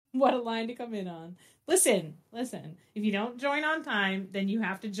What a line to come in on. Listen. If you don't join on time, then you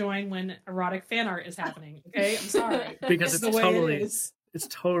have to join when erotic fan art is happening. Okay, I'm sorry. Because It's it's the way totally, it is. it's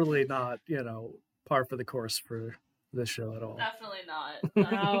totally not, par for the course for this show at all. Definitely not.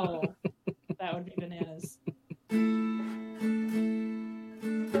 No, that would be bananas.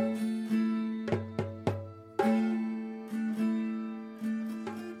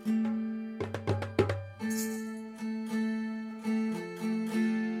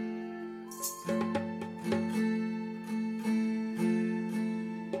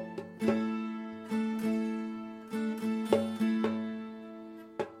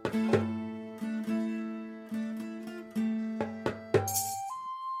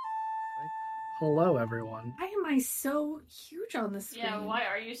 Hello, everyone. Why am I so huge on the screen? Yeah, why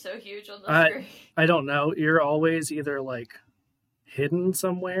are you so huge on the screen? I don't know. You're always either like hidden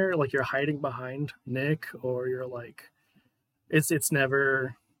somewhere, like you're hiding behind Nick, or you're like, it's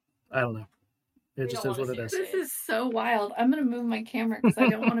never. I don't know. It just is what it is. This is so wild. I'm gonna move my camera because I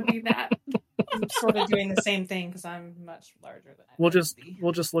don't want to be that. I'm sort of doing the same thing because I'm much larger than I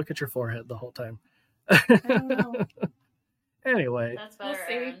We'll just look at your forehead the whole time. I don't know. Anyway. That's better, We'll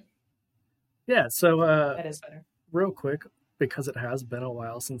see. Aaron. Yeah, so that is better. Real quick, because it has been a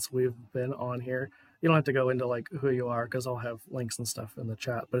while since we've been on here, you don't have to go into like who you are because I'll have links and stuff in the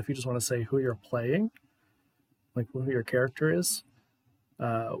chat. But if you just want to say who you're playing, like who your character is,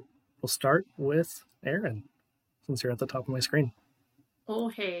 we'll start with Aaron, since you're at the top of my screen. Oh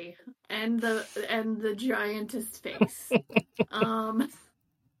hey, and the giantest face. I'm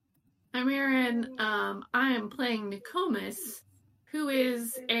Aaron. I am playing Nokomis, who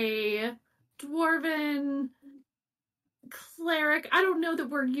is a dwarven cleric. I don't know that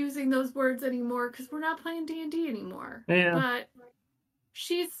we're using those words anymore because we're not playing D&D anymore. Yeah. But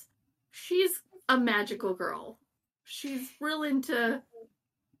she's a magical girl. She's real into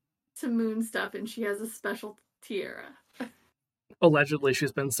moon stuff, and she has a special tiara. Allegedly,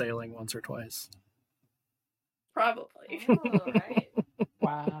 she's been sailing once or twice. Probably. Oh, right.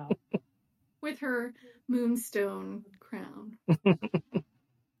 Wow. With her moonstone crown.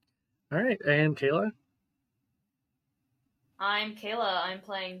 All right, and Kayla? I'm Kayla. I'm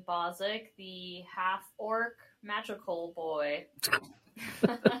playing Bozic, the half-orc magical boy.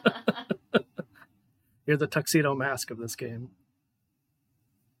 You're the tuxedo mask of this game.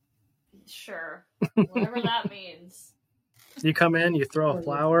 Sure. Whatever that means. You come in, you throw a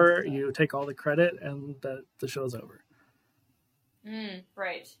flower, you take all the credit, and the show's over.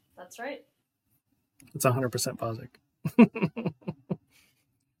 Right. That's right. It's 100% Bozic.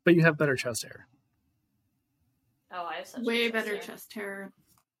 But you have better chest hair. Oh, I have such way a better hair. chest hair.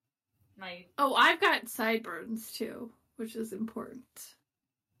 My I've got sideburns too, which is important.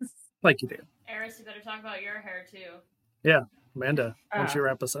 Like you do. Eris, you better talk about your hair too. Yeah, Amanda, why don't you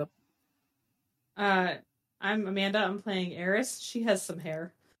wrap us up? I'm Amanda. I'm playing Eris. She has some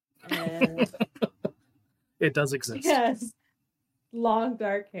hair. And it does exist. Yes. Long,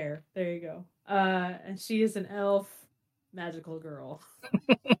 dark hair. There you go. And she is an elf magical girl.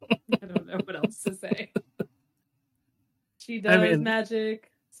 I don't know what else to say. She does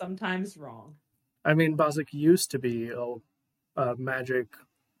magic, sometimes wrong. I mean, Bozic used to be a magic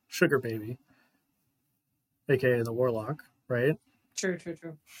sugar baby, aka the warlock, right? True.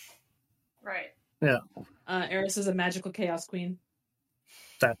 Right. Yeah. Eris is a magical chaos queen.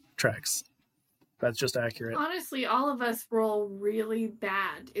 That tracks. That's just accurate. Honestly, all of us roll really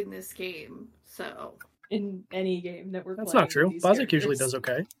bad in this game, so... In any game that we're playing. That's not true. Bozic characters usually does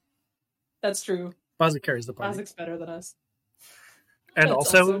okay. That's true. Bozic carries the party. Bozic's better than us. And That's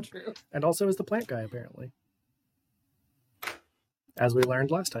also true. And also is the plant guy, apparently. As we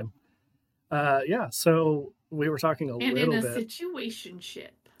learned last time. Yeah, so we were talking a little bit. And in a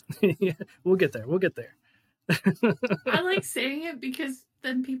situationship. Yeah, we'll get there. I like saying it because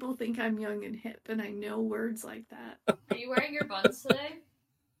then people think I'm young and hip, and I know words like that. Are you wearing your buns today?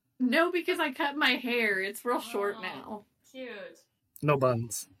 No, because I cut my hair. It's real short now. Cute. No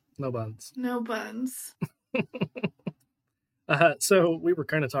buns. No buns. So we were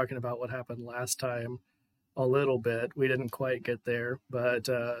kind of talking about what happened last time a little bit. We didn't quite get there, but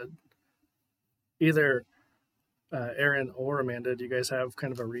either Aaron or Amanda, do you guys have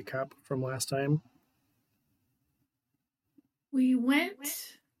kind of a recap from last time? We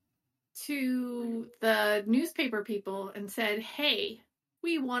went to the newspaper people and said, hey,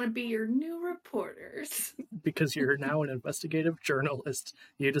 we want to be your new reporters. Because you're now an investigative journalist.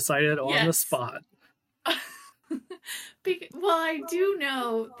 You decided on the spot. Well, I do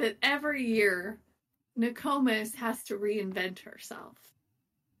know that every year Nokomis has to reinvent herself.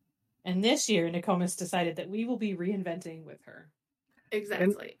 And this year, Nokomis decided that we will be reinventing with her.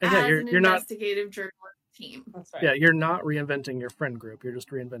 Exactly. And yeah, As an you're not. investigative journalist team. That's right. Yeah, you're not reinventing your friend group. You're just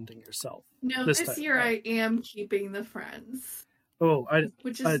reinventing yourself. No, This this time. year I am keeping the friends, Oh,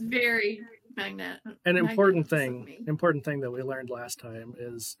 which is very an important magnanimous of thing. me. Important thing that we learned last time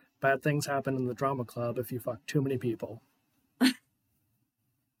is bad things happen in the drama club if you fuck too many people.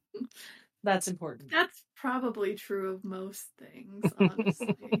 That's important. That's probably true of most things,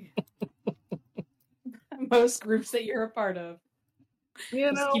 honestly. Most groups that you're a part of. You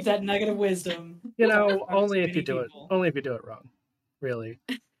Just know, keep that nugget of wisdom. you Don't know, fuck only too if you many do it. people. Only if you do it wrong. Really.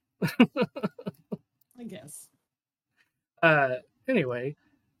 I guess. Anyway,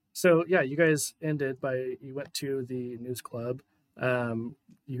 so yeah, you guys you went to the news club.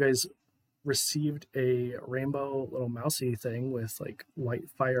 You guys received a rainbow little mousy thing with like white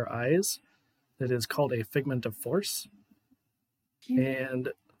fire eyes that is called a figment of force. And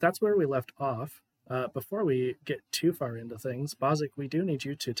that's where we left off. Before we get too far into things, Bozic, we do need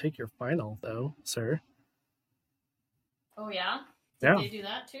you to take your final, though, sir. Oh, yeah? Yeah. Did they do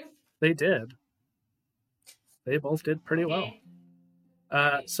that too? They did. They both did pretty well.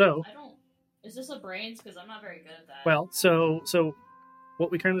 Okay. So, I don't. Is this a brains? Because I'm not very good at that. well, so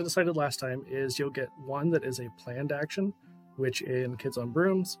what we kind of decided last time is you'll get one that is a planned action, which in Kids on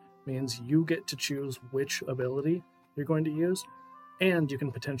Brooms means you get to choose which ability you're going to use, and you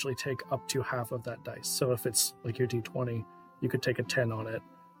can potentially take up to half of that dice. So if it's like your d20, you could take a 10 on it,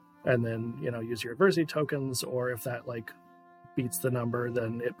 and then use your adversity tokens, or if that like beats the number,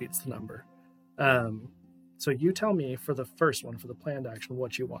 then it beats the number. So you tell me for the first one, for the planned action,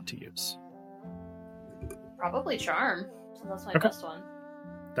 what you want to use. Probably charm. So that's my Okay. best one.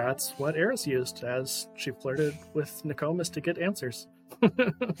 That's what Eris used as she flirted with Nokomis to get answers.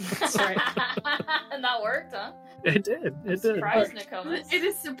 That's right. And that worked, huh? It did. It did. Surprise, Nokomis. It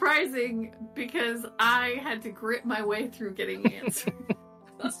is surprising because I had to grit my way through getting answers.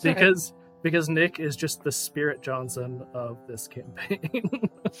 That's right. Because Nick is just the Spirit Johnson of this campaign.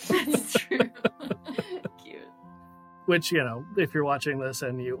 That's true. Cute. Which, if you're watching this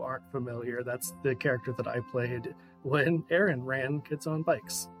and you aren't familiar, that's the character that I played when Aaron ran Kids on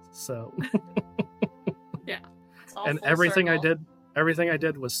Bikes. So, It's all and full everything circle. I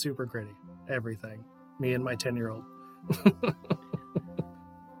did was super gritty. Everything. Me and my 10-year-old.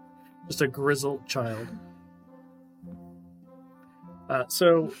 Just a grizzled child.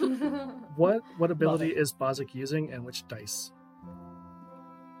 So, what ability is Bozic using and which dice?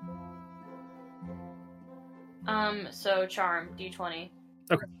 So charm, D20.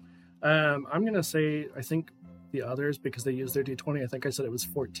 I'm gonna say I think the others, because they use their d20, I think I said it was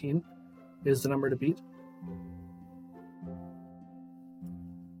 14 is the number to beat.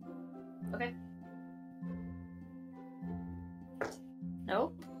 Okay.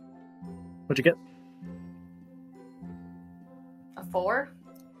 Nope. What'd you get? A 4?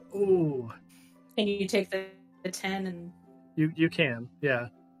 Ooh, Can you take the 10 and you can, yeah.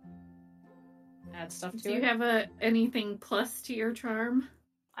 add stuff to Do it? you have anything plus to your charm?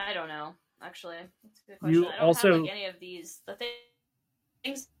 I don't know, actually. That's a good question. You I don't also- have like any of these. The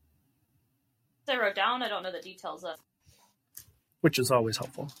things I wrote down, I don't know the details of. Which is always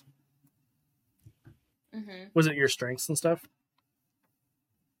helpful. Mm-hmm. Was it your strengths and stuff?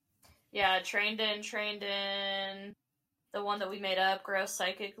 Yeah, trained in. The one that we made up, gross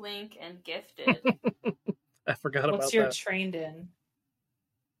psychic link, and gifted. I forgot What's about your that. trained in?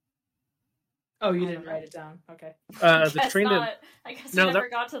 Oh, you I didn't don't know. write it down. Okay. The Guess trained not. I guess No, we never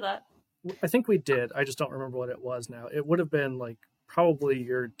that- got to that. I think we did. I just don't remember what it was now. It would have been like probably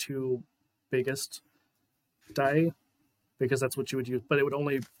your two biggest die, because that's what you would use. But it would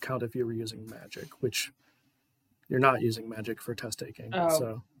only count if you were using magic, which you're not using magic for test taking. Oh.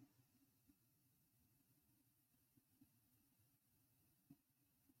 So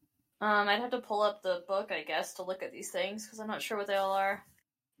I'd have to pull up the book, I guess, to look at these things because I'm not sure what they all are.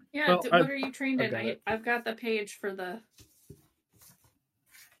 Yeah, Well, what I've- are you trained I've in? got it. I've got the page for the...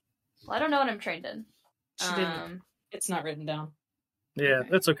 Well, I don't know what I'm trained in. She didn't. It's not written down. yeah, Okay.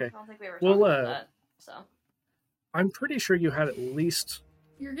 that's I okay. don't think we ever Well, talked about that. So, I'm pretty sure you had at least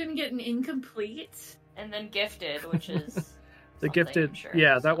You're going to get an incomplete. and then gifted, which is the something, gifted. I'm sure,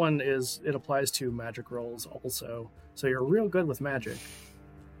 Yeah, that so. one it applies to magic rolls also. So you're real good with magic.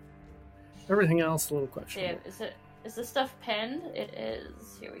 Everything else a little questionable. Dave, is this stuff pinned? It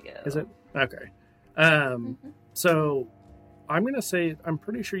is. Here we go. Is it? Okay. Mhm. So I'm going to say I'm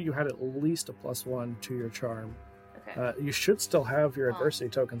pretty sure you had at least a +1 to your charm. Okay. You should still have your Oh. adversity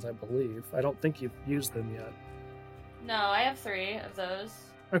tokens, I believe. I don't think you've used them yet. No, I have 3 of those.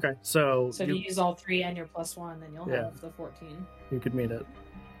 Okay, so, So if you use all 3 and your +1, then you'll Yeah. have the 14. you could meet it.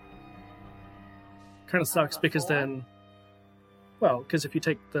 Kind of sucks a because 4? then Well, because if you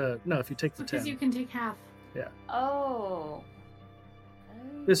take the Because 10, you can take half. Oh.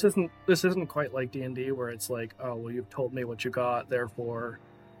 this isn't quite like D&D where it's like, oh well, you've told me what you got, therefore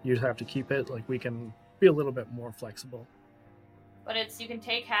you have to keep it. Like we can be a little bit more flexible. But you can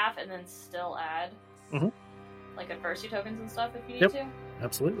take half and then still add, like adversity tokens and stuff if you need to.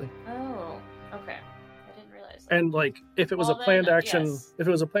 Absolutely. Oh, okay. I didn't realize that. And like if it was Well, a planned then, action, yes. if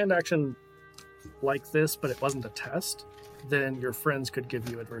it was a planned action like this, but it wasn't a test, then your friends could give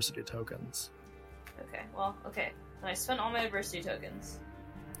you adversity tokens. Okay. Well, okay. And I spent all my adversity tokens.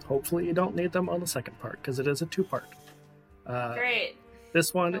 Hopefully, you don't need them on the second part because it is a 2-part. Great.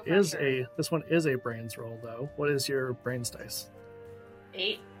 This one No is pressure. a brains roll though. What is your brains dice?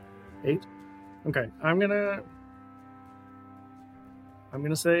 8. 8. Okay, I'm gonna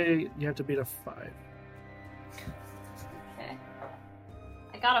say you have to beat a 5. Okay.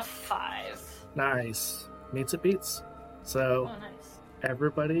 I got a 5. Nice. Meets it beats. So Oh, nice.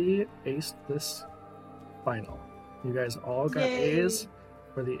 everybody aced this final. You guys all got Yay. A's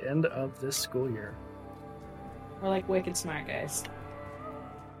for the end of this school year. We're like wicked smart guys.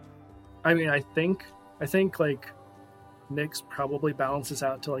 I mean, I think like Nick's probably balances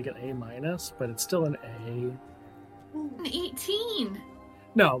out to like an A-, but it's still an A. An 18.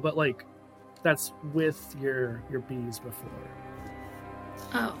 No, but like that's with your B's before.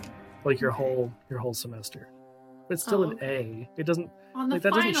 Oh. Like your whole semester. But it's still an okay. A. It doesn't On the like,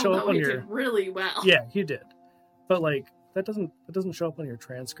 that final, doesn't show up though, on we your did really well. Yeah, you did. But like that doesn't show up on your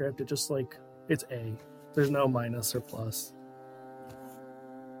transcript. It just like it's A. There's no minus or plus.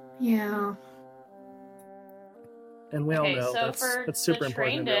 Yeah. And we all Okay, know so for that's super the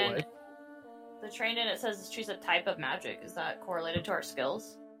important in trained real in, life. the trained in, it says choose a type of magic. Is that correlated to our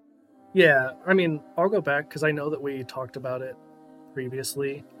skills? Yeah, I mean, I'll go back because I know that we talked about it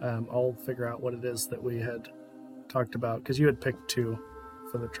previously. I'll figure out what it is that we had talked about because you had picked 2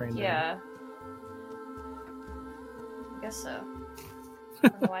 for the trained in. Yeah. I guess so. I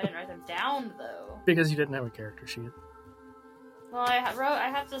don't know why I didn't write them down though. Because you didn't have a character sheet. Well, I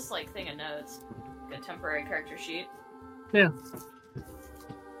have this like thing of notes, like a temporary character sheet. Yeah.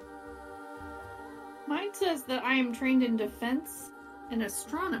 Mine says that I am trained in defense and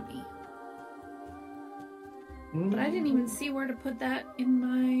astronomy. But I didn't even see where to put that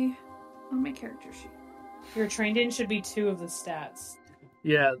on my character sheet. Your trained in should be 2 of the stats.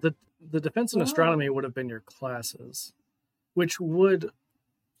 Yeah, the defense and astronomy would have been your classes, which would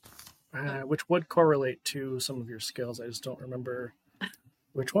correlate to some of your skills. I just don't remember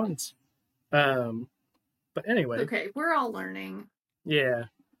which ones. But anyway. Okay, we're all learning. Yeah.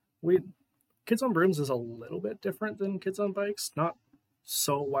 Kids on Brooms is a little bit different than Kids on Bikes. Not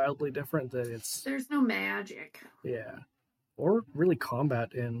so wildly different that it's... There's no magic. Yeah. Or really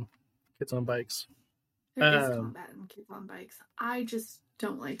combat in Kids on Bikes. There is combat in Kids on Bikes. I just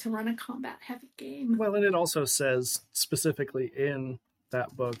don't like to run a combat-heavy game. Well, and it also says specifically in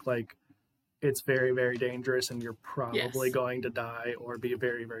that book, like, it's very, very dangerous and you're probably going to die or be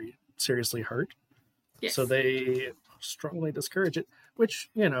very, very seriously hurt. Yes. So they strongly discourage it, which,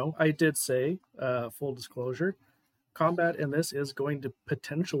 I did say, full disclosure, combat in this is going to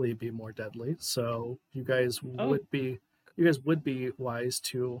potentially be more deadly. So you guys would be wise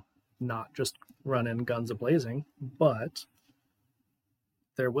to not just run in guns a-blazing, but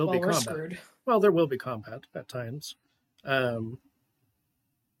there will be we're combat. screwed. Well, there will be combat at times.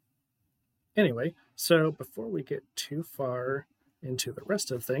 Anyway, so before we get too far into the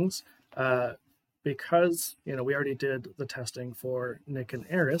rest of things, because, we already did the testing for Nick and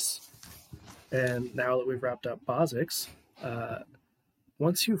Eris, and now that we've wrapped up Bozik's,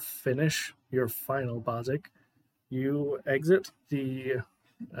 once you finish your final Bozik, you exit the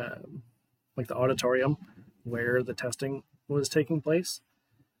the auditorium where the testing was taking place,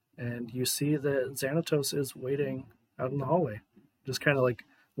 and you see that Xanatos is waiting out in the hallway, just kind of like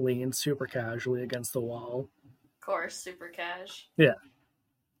leaned super casually against the wall. Of course, super cash. Yeah.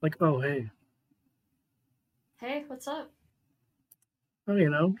 Like, oh, hey. Hey, what's up?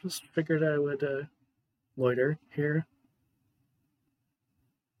 Oh, just figured I would loiter here.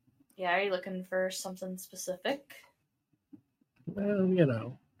 Yeah, are you looking for something specific?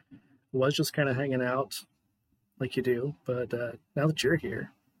 Well, was just kind of hanging out like you do, but now that you're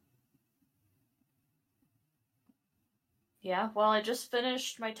here. Yeah, well, I just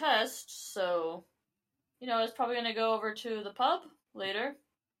finished my test, so, I was probably going to go over to the pub later.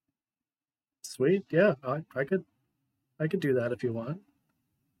 Sweet, yeah, I could do that if you want.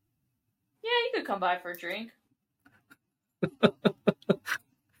 Yeah, you could come by for a drink.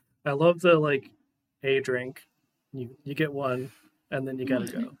 I love the, a drink. You get one, and then you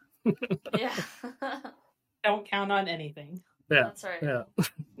gotta go. Yeah. Don't count on anything. Yeah. That's right. Yeah.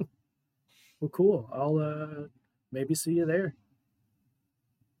 Well, cool. I'll maybe see you there.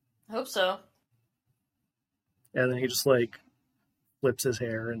 I hope so. And then he just like flips his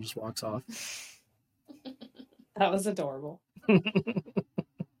hair and just walks off. That was adorable.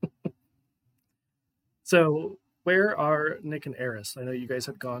 So, where are Nick and Eris? I know you guys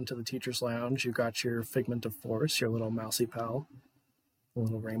had gone to the teacher's lounge. You got your figment of force, your little mousy pal, the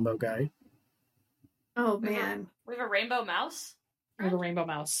little rainbow guy. Oh man. We have a rainbow mouse? We have a rainbow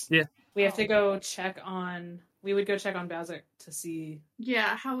mouse. Yeah. We have to go check on. We would go check on Bazik to see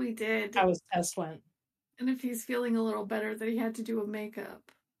Yeah, how he did. how his test went. And if he's feeling a little better, that he had to do a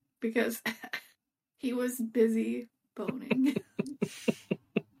makeup because he was busy boning.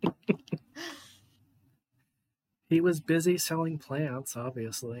 He was busy selling plants,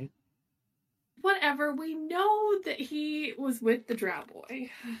 obviously. Whatever. We know that he was with the Drow Boy.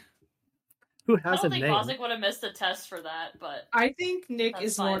 Who I has a don't think name? Bozic would have missed a test for that, but I think Nick That's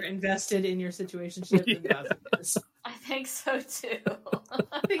is fine. more invested in your situationship than Bazik is. I think so too.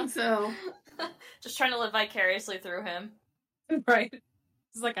 I think so. Just trying to live vicariously through him. Right?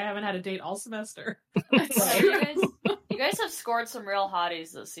 It's like I haven't had a date all semester. Yeah, you guys have scored some real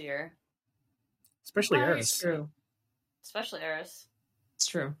hotties this year, Especially Right. Eris. It's true. especially Eris. It's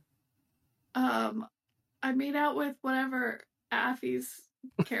true. I made out with whatever Affy's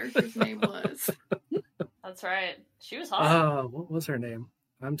character's name was. That's right. She was hot. What was her name?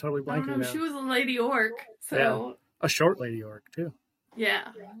 I'm totally I don't blanking know. now. She was a lady orc, so A short lady orc, too. yeah.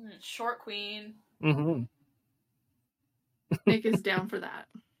 Short queen. Mm-hmm. Nick is down for that.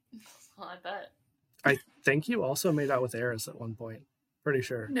 Well, I bet. I think you also made out with Eris at one point. Pretty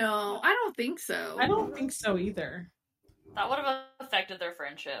sure. No, I don't think so. I don't think so either. That would have affected their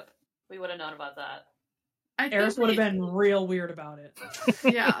friendship. We would have known about that. I think Eris would have been real weird about it.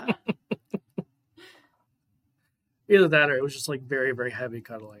 Yeah. Either that or it was just like very, very heavy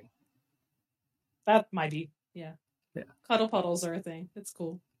cuddling. That might be. Yeah. Yeah. Cuddle puddles are a thing. It's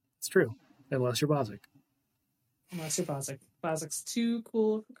cool. It's true. Unless you're Bozic. Unless you're Bazik. Bazik's too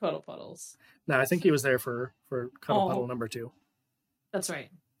cool for cuddle puddles. No, I think he was there for cuddle Oh. puddle number 2. That's right.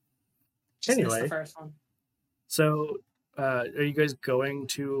 Just missed Anyway. the first one. So, are you guys going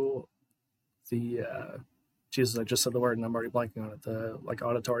to the Jesus, I just said the word and I'm already blanking on it. The like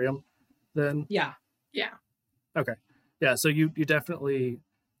auditorium then? Yeah. Okay. Yeah, so you definitely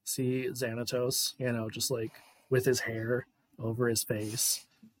see Xanatos, just like with his hair over his face.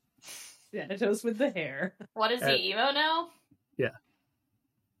 Yeah, it goes with the hair. What is he, emo now?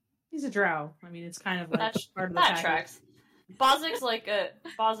 He's a drow. I mean, it's kind of like That, part of the that package. tracks.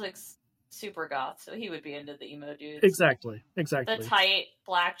 Bozic's super goth, so he would be into the emo dudes. Exactly. The tight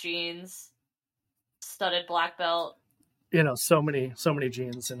black jeans, studded black belt. So many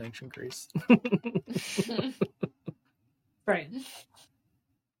genes in ancient Greece. Right.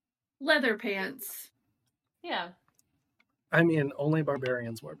 Leather pants. Yeah. I mean, only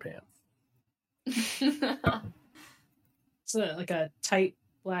barbarians wear pants. So like a tight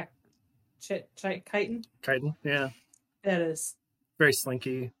black chitin. Chitin, yeah. That is. Very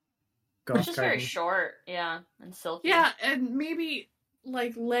slinky. It's Goth just very chitin. short, yeah, and silky. Yeah, and maybe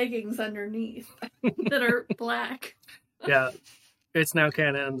like leggings underneath that are black. Yeah. It's now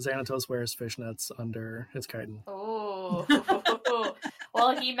canon. Xanatos wears fishnets under his chitin. Oh.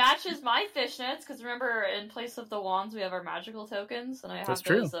 Well, he matches my fishnets, because remember, in place of the wands, we have our magical tokens, and I have That's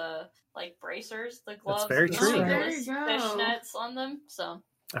true. those, like, bracers, the gloves. very with true. like, There those you go. fishnets on them, so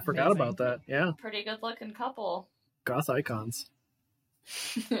I forgot Amazing. about that. Yeah. pretty good-looking couple. Goth icons.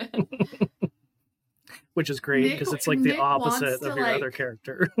 Which is great Nick- because it's like the Nick wants opposite to, of your like- other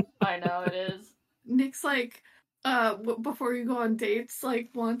character. I know, it is. Nick's like, before you go on dates, like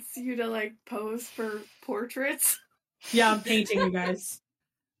wants you to like pose for portraits. Yeah, I'm painting you guys.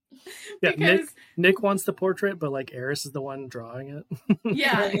 Yeah, Because Nick wants the portrait, but like Eris is the one drawing it.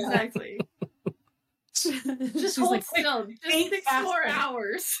 yeah, exactly. Just Just hold like, still. Just paint 6 faster. more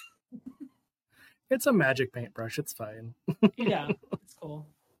hours. It's a magic paintbrush. It's fine. yeah, it's cool.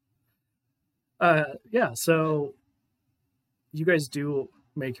 Yeah, so you guys do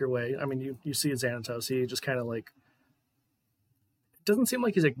make your way. I mean, you see Xanatos. He just kind of like, it doesn't seem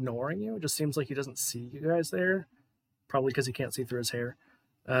like he's ignoring you. It just seems like he doesn't see you guys there. Probably because he can't see through his hair.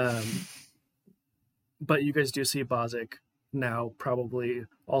 But you guys do see Bozic now probably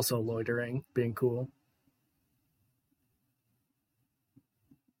also loitering, being cool.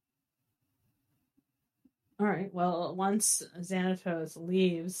 All right. Well, once Xanatos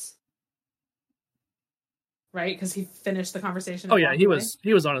leaves, right? Because he finished the conversation. Oh yeah, along he the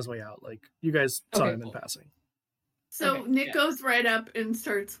way. was on his way out. Like you guys saw Okay, him cool. in passing. So Okay, Nick yeah. goes right up and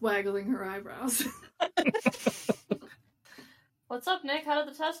starts waggling her eyebrows. What's up, Nick? How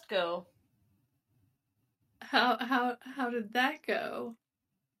did the test go? How did that go?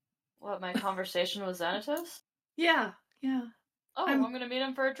 What, my conversation with Xanatos? Yeah. Oh, I'm gonna meet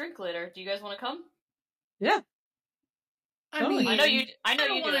him for a drink later. Do you guys want to come? Yeah. I mean, I know you I do,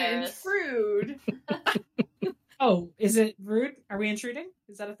 don't want to Eris. intrude. Oh, is it rude? Are we intruding?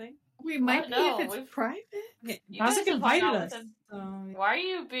 Is that a thing? We might be No, if it's private. Okay. You guys Bosik have hung invited out us. with him. So... Why are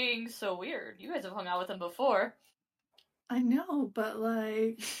you being so weird? You guys have hung out with him before. I know, but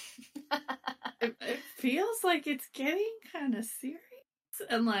like, it feels like it's getting kind of serious,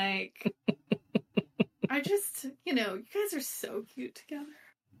 and like, I just, you guys are so cute together.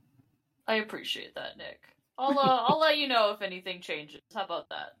 I appreciate that, Nick. I'll let you know if anything changes. How about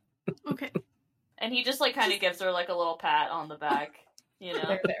that? Okay. And he just like kind of gives her like a little pat on the back,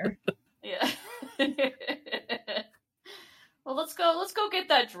 There. Yeah. Well, let's go get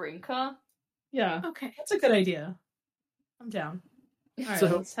that drink, huh? Yeah. Okay. That's a good idea. I'm down. All right,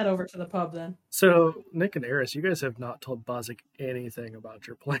 let's head over to the pub then. So, Nick and Eris, you guys have not told Bosik anything about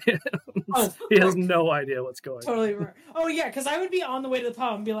your plans. Oh, he has no idea what's going on. Totally right. Oh, yeah, because I would be on the way to the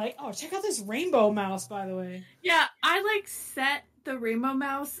pub and be like, oh, check out this rainbow mouse, by the way. Yeah, I like set the rainbow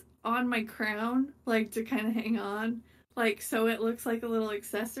mouse on my crown, like to kind of hang on, like so it looks like a little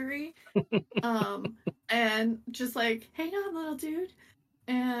accessory. And just like, hang on, little dude.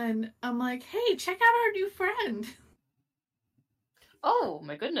 And I'm like, hey, check out our new friend. Oh,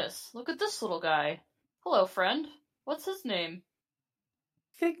 my goodness. Look at this little guy. Hello, friend. What's his name?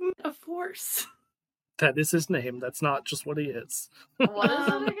 Figment of Force. That is his name. That's not just what he is. What is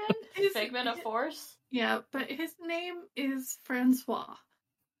it again? his- Figment of Force? Yeah, but his name is Francois.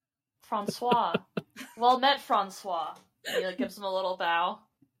 Francois. Well met, Francois. He like, gives him a little bow.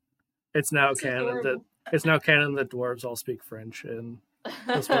 It's now That's canon adorable. that dwarves all speak French in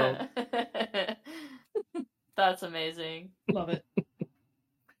this world. That's amazing. Love it.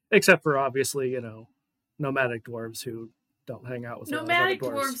 Except for obviously, nomadic dwarves who don't hang out with Nomadic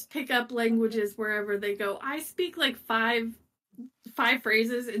other dwarves pick up languages wherever they go. I speak like five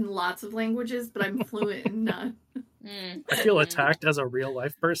phrases in lots of languages, but I'm fluent in none. I feel attacked as a real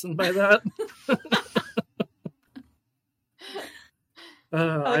life person by that.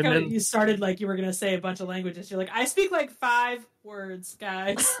 I like how you started like you were going to say a bunch of languages. You're like, I speak like 5 words,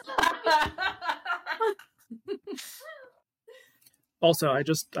 guys. Also, I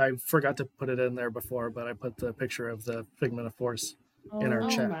forgot to put it in there before, but I put the picture of the Figment of Force in our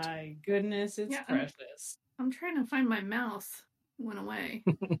chat. Oh my goodness, it's precious. I'm trying to find my mouse. It went away.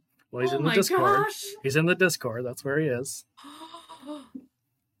 Well, he's in the Discord. Gosh. He's in the Discord. That's where he is.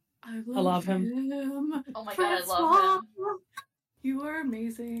 I love him. Oh my Francois, god, I love him. You are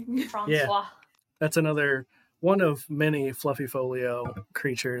amazing. Francois. Yeah. That's another one of many Fluffy Folio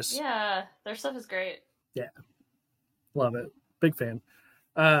creatures. Yeah, their stuff is great. Yeah. Love it. Big fan.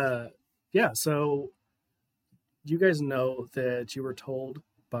 So you guys know that you were told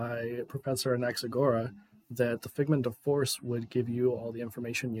by Professor Anaxagora that the Figment of Force would give you all the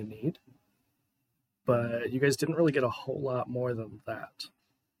information you need. But you guys didn't really get a whole lot more than that.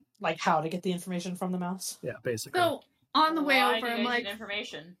 Like how to get the information from the mouse? Yeah, basically. So on the way Why over, do you I'm guys like, need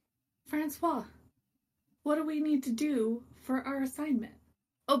information. Francois, what do we need to do for our assignment?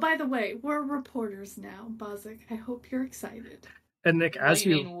 Oh, by the way, we're reporters now, Bosik. I hope you're excited. And Nick, as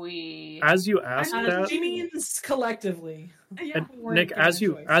you ask that, she means collectively. Yeah. Nick, as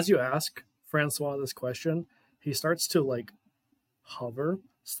you ask Francois this question, he starts to like hover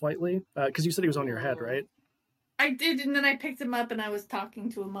slightly because you said he was on your head, right? I did, and then I picked him up and I was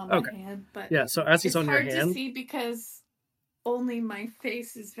talking to him on my hand. But yeah, so as he's on your hand, it's hard to see because only my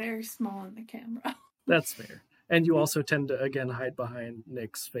face is very small in the camera. That's fair. And you also tend to, again, hide behind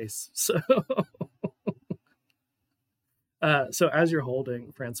Nick's face. So so as you're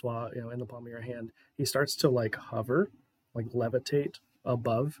holding Francois, in the palm of your hand, he starts to like hover, like levitate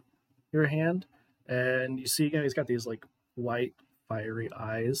above your hand. And you see, he's got these like white, fiery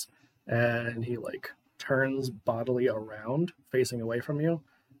eyes. And he like turns bodily around, facing away from you.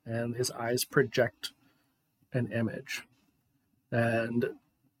 And his eyes project an image. And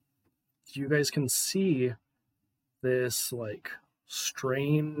you guys can see this like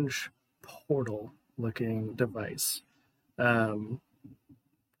strange portal looking device.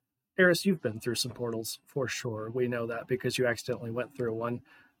 Eris, you've been through some portals for sure. We know that because you accidentally went through one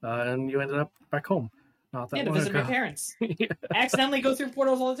and you ended up back home. Not that long to visit ago. my parents. Yeah. I accidentally go through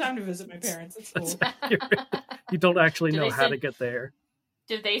portals all the time to visit my parents. It's cool. You don't actually know how to get there.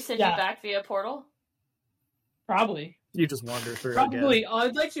 Did they send you back via portal? Probably. You just wander through Probably. again.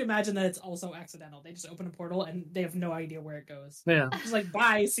 I'd like to imagine that it's also accidental. They just open a portal and they have no idea where it goes. Yeah. It's like,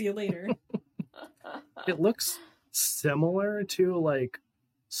 bye, see you later. It looks similar to like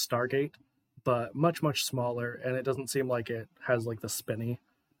Stargate, but much, much smaller, and it doesn't seem like it has like the spinny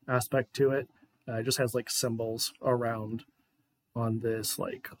aspect to it. It just has like symbols around on this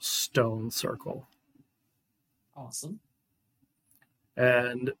like stone circle. Awesome.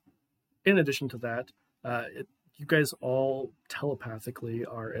 And in addition to that, you guys all telepathically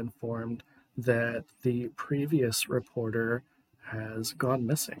are informed that the previous reporter has gone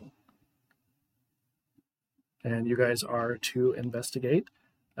missing. And you guys are to investigate.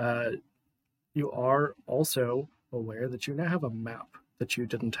 You are also aware that you now have a map that you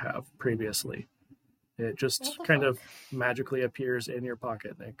didn't have previously. It just kind of magically appears in your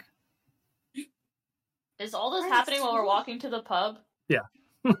pocket, Nick. Is all this happening while we're walking to the pub? Yeah.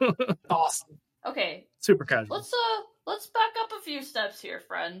 Awesome. Okay. Super casual. Let's back up a few steps here,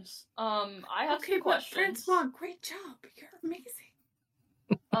 friends. I have some questions. Francois, great job. You're amazing.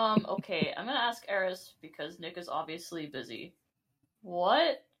 Okay, I'm gonna ask Eris because Nick is obviously busy.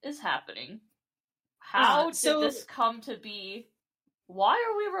 What is happening? How did this come to be? Why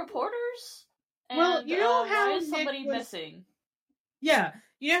are we reporters? And, well, you know how why is somebody Nick was... missing? Yeah,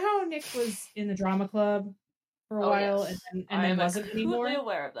 you know how Nick was in the drama club for a while, yes. and then wasn't anymore? I'm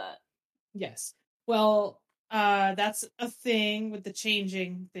aware of that. Yes. Well, that's a thing with the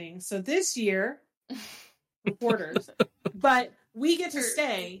changing thing. So this year, reporters, but we get to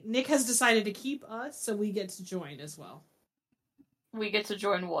stay. Nick has decided to keep us, so we get to join as well. We get to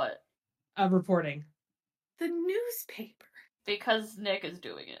join what? Reporting. The newspaper. Because Nick is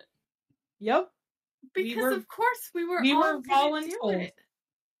doing it. Yep. Because of course we were voluntold.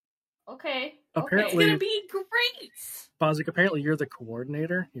 Okay. Apparently, it's gonna be great. Bozic, apparently you're the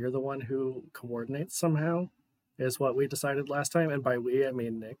coordinator. You're the one who coordinates somehow, is what we decided last time. And by we, I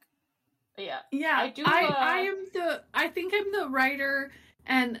mean Nick. Yeah. Yeah. I do. I think I'm the writer,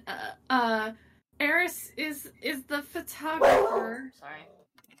 and Eris is the photographer. Sorry.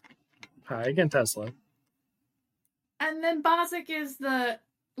 Hi again, Tesla. And then Bozic is the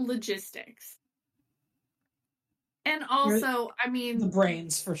logistics. And also, the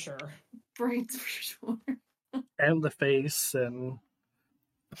brains for sure. Brains for sure. And the face, and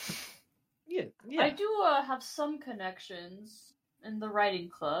yeah. I do have some connections in the writing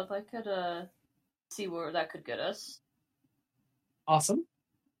club. I could see where that could get us. Awesome.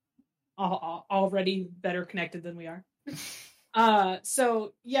 Already better connected than we are.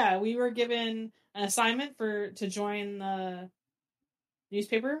 So yeah, we were given an assignment to join the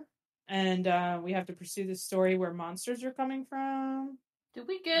newspaper, and we have to pursue this story where monsters are coming from. Do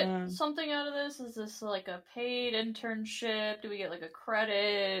we get something out of this? Is this like a paid internship? Do we get like a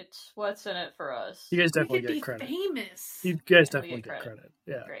credit? What's in it for us? You guys definitely get credit. Famous. You guys definitely get credit.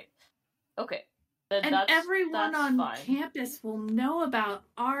 Yeah. Great. Okay. And everyone on campus will know about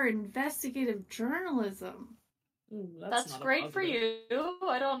our investigative journalism. Ooh, that's great for you.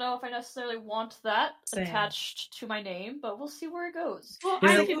 I don't know if I necessarily want that attached to my name, but we'll see where it goes. Well,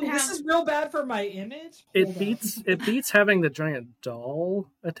 this is real bad for my image. It beats having the giant doll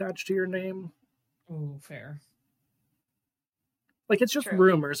attached to your name. Ooh, fair. Like, it's just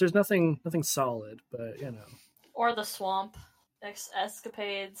rumors. There's nothing solid, but you know. Or the swamp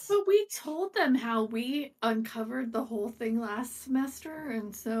escapades. But we told them how we uncovered the whole thing last semester,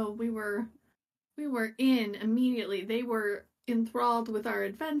 and so we were in immediately. They were enthralled with our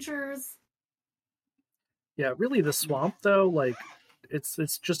adventures. Yeah, really, the swamp though, like it's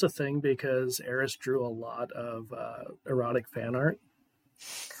just a thing because Eris drew a lot of erotic fan art.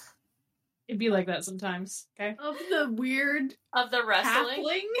 It'd be like that sometimes, okay? Of the weird of the wrestling.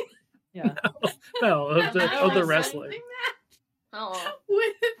 Halfling? Yeah. No, of the wrestling. Oh.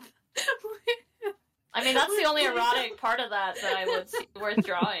 With I mean, that's the only erotic part of that I would see worth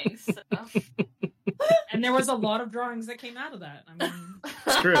drawing. So. And there was a lot of drawings that came out of that. I mean,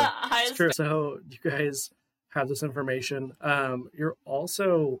 it's true. It's true. So you guys have this information. You're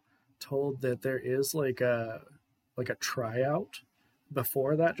also told that there is like a tryout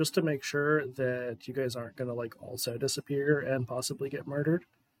before that, just to make sure that you guys aren't going to like also disappear and possibly get murdered.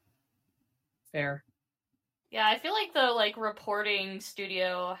 Fair. Yeah, I feel like the reporting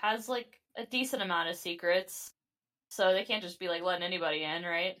studio has like a decent amount of secrets, so they can't just be like letting anybody in,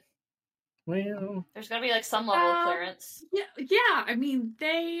 right? Well, there's gotta be like some level of clearance. Yeah. I mean,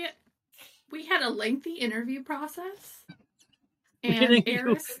 we had a lengthy interview process, and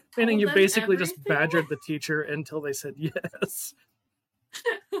meaning you basically just badgered the teacher until they said yes.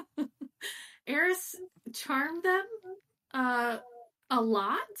 Eris charmed them a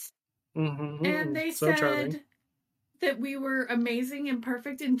lot. Mm-hmm. And they said charming. That we were amazing and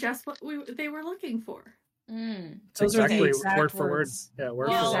perfect and just what they were looking for. It's exactly word for word. Yeah, word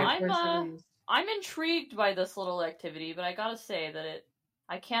for word. I'm intrigued by this little activity, but I gotta say that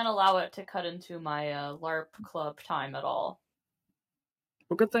I can't allow it to cut into my LARP club time at all.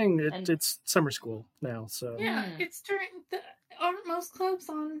 Well, good thing it's summer school now, so... Yeah, it's aren't most clubs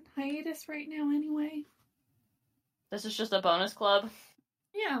on hiatus right now anyway? This is just a bonus club?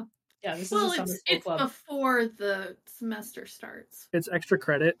 Yeah. Yeah, this is a summer school club. It's before the semester starts. It's extra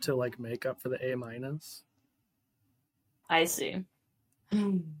credit to, like, make up for the A-. I see.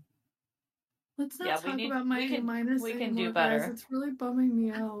 Let's not talk about my A- We can anymore, do better. guys. It's really bumming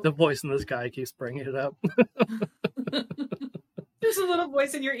me out. The voice in the sky keeps bringing it up. There's a little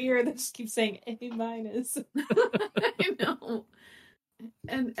voice in your ear that just keeps saying A-. I know.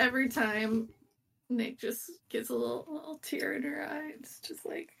 And every time Nick just gets a little tear in her eye, it's just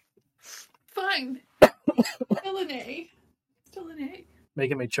like, fine. Still an A. Still an A.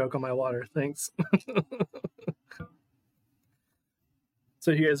 Making me choke on my water. Thanks. So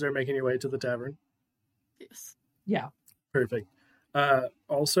you guys are making your way to the tavern? Yes. Yeah. Perfect.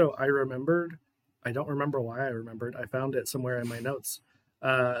 Also, I don't remember why I remembered. I found it somewhere in my notes.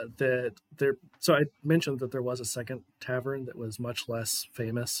 So I mentioned that there was a second tavern that was much less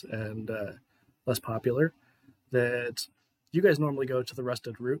famous and less popular. That you guys normally go to the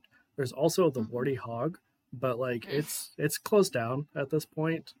Rusted Root. There's also the Warty Hog, but like it's closed down at this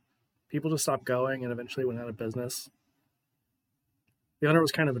point. People just stopped going and eventually went out of business. The owner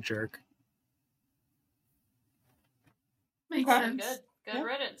was kind of a jerk. Makes Okay, sense. Good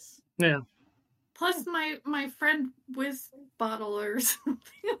riddance. Yeah. Plus, my friend Whiz Bottle or something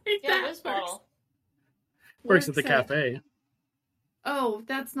like that. Yeah, Whiz Bottle. Works at the cafe. Oh,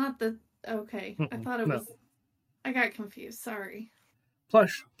 that's not the... Okay. I thought it No. was... I got confused. Sorry.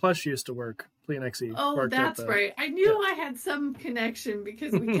 Plush used to work. Pleenexy. Oh, that's right. I knew I had some connection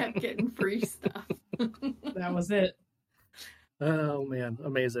because we kept getting free stuff. That was it. Oh, man.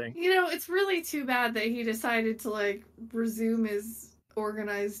 Amazing. You know, it's really too bad that he decided to, like, resume his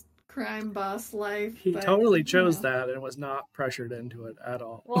organized crime boss life. He totally chose that and was not pressured into it at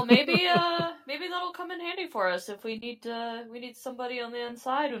all. Well, maybe that'll come in handy for us if we need somebody on the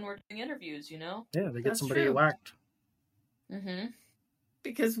inside when we're doing interviews, you know? Yeah, they get That's somebody true. whacked. Mm-hmm.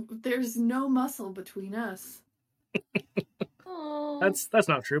 Because there's no muscle between us. Oh, That's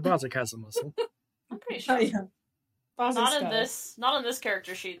not true. Bozic has a muscle. I'm pretty sure. Oh, yeah. Not in this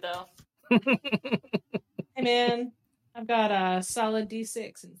character sheet though. Hey man, I've got a solid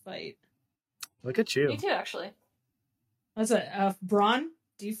D6 in fight. Look at you. Me too, actually. That's a Brawn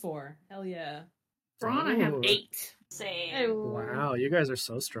D4. Hell yeah. Braun, I have Ooh. 8. Same. Wow, you guys are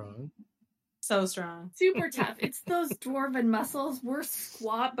so strong. So strong. Super tough. It's those dwarven muscles. We're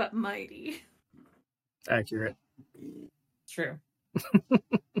squat but mighty. Accurate. True.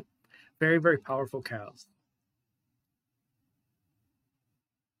 Very, very powerful cows.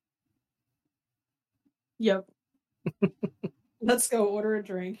 Yep. Let's go order a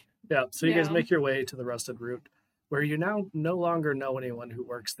drink. Yeah, so you guys Yeah. make your way to the Rusted Root, where you now no longer know anyone who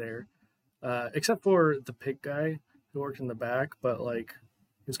works there, except for the pig guy who worked in the back, but like,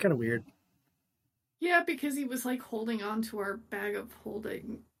 it was kind of weird. Yeah, because he was like holding on to our bag of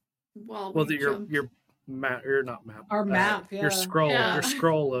holding while Well, we jumped. your map, or not map. Our map, yeah. Your scroll, Yeah. your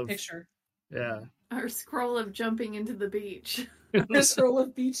scroll of Picture. yeah, Our scroll of jumping into the beach. Our scroll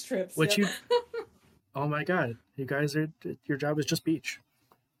of beach trips. which yep. oh my god, you guys are, your job is just beach.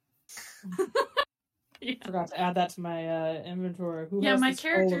 Yeah, Forgot to add that to my inventory. Who yeah, has my the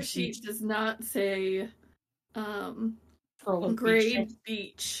scroll character of sheet beach? does not say Scroll of grade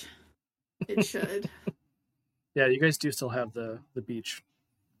beach. beach. It should. Yeah, you guys do still have the beach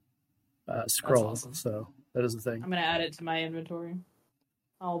scroll, awesome. so that is the thing. I'm gonna add it to my inventory.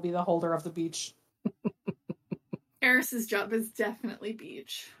 I'll be the holder of the beach. Eris's job is definitely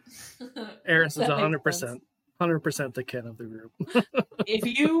beach. Eris is That makes 100% the kin of the group. If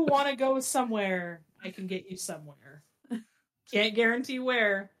you want to go somewhere, I can get you somewhere. Can't guarantee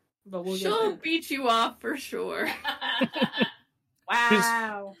where, but we'll She'll get beat you off for sure. there.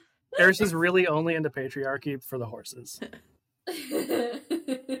 Wow. Eris is really only into patriarchy for the horses.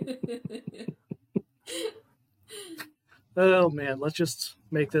 Oh man, let's just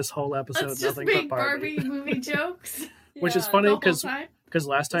make this whole episode Let's just nothing make but Barbie. Movie jokes. Which is Yeah. funny the whole because time.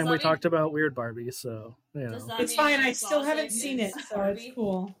 last time Does we that talked about weird Barbie, so you know. Does that It's mean fine. I that still Bozic haven't seen it, is so Barbie? it's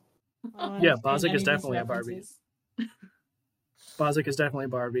cool. Yeah, Any Bozic is of definitely these a Barbie. references. Bozic is definitely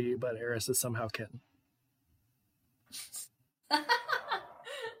Barbie, but Eris is somehow kin.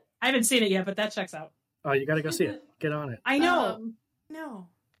 I haven't seen it yet, but that checks out. Oh, you gotta go see it. Get on it. I know. Um, No.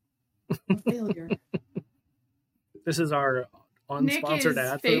 I'm a failure. This is our Nick unsponsored is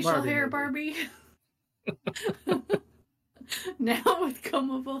ad for the facial Barbie hair movie. Barbie. Now with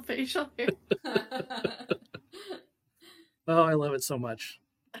combable facial hair. Oh, I love it so much.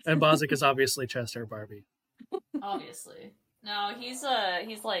 And Bozic is obviously chest hair Barbie. Obviously. No, he's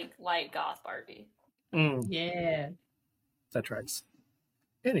like light goth Barbie. Yeah. That tracks.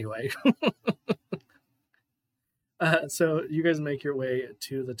 Anyway. So you guys make your way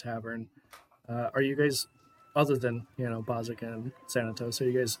to the tavern. Are you guys, other than, Bozic and Xanatos, are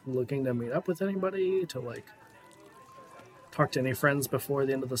you guys looking to meet up with anybody? To, like, talk to any friends before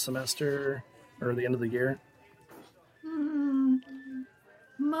the end of the semester? Or the end of the year?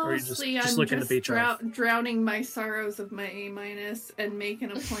 Mostly, just looking to beach off? Drowning my sorrows of my A- and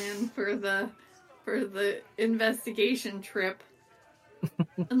making a plan for the investigation trip.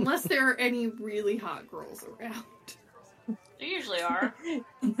 Unless there are any really hot girls around. There usually are.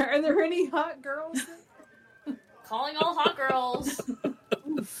 Are there any hot girls? Calling all hot girls.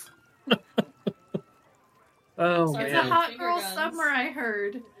 Oh, Sorry, It's man. a hot Finger girl guns. summer, I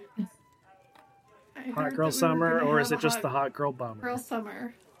heard. Hot girl summer, or is it just the hot girl bummer? Girl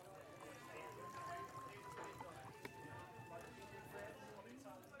summer.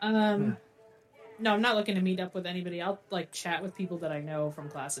 No, I'm not looking to meet up with anybody. I'll like chat with people that I know from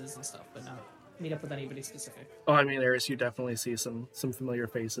classes and stuff, but not meet up with anybody specific. Oh, I mean, Eris, you definitely see some familiar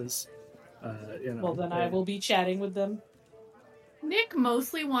faces. Well, then I will be chatting with them. Nick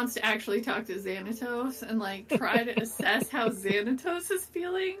mostly wants to actually talk to Xanatos and like try to assess how Xanatos is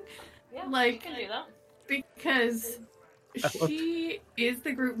feeling. Yeah, Like, you can do that. Because she is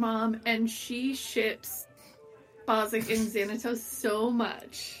the group mom and she ships Bozic and Xanatos so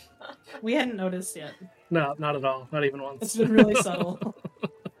much. We hadn't noticed yet. No, not at all. Not even once. It's been really subtle.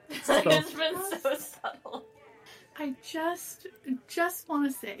 It's been so subtle. I just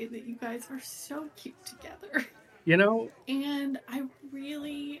want to say that you guys are so cute together. And I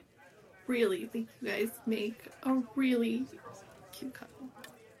really, really think you guys make a really cute couple.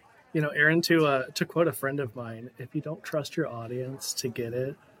 Aaron, to quote a friend of mine, if you don't trust your audience to get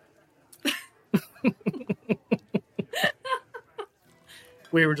it.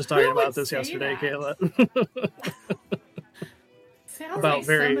 We were just talking about this yesterday, Kayla. Sounds About like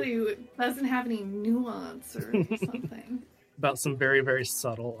very- somebody who doesn't have any nuance or something. About some very, very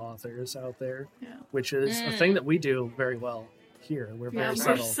subtle authors out there, Yeah. which is a thing that we do very well here. We're very Yeah,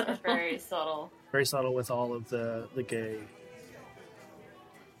 we're subtle. Very subtle. Very subtle with all of the gay.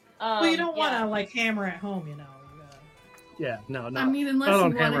 Well, you don't want yeah. to like hammer at home, You Yeah, no, no. I mean, unless not you on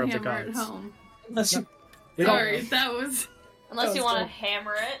want Hammer to of the hammer at Gods. home. Unless you... We don't- Sorry, that was... Unless you want to good.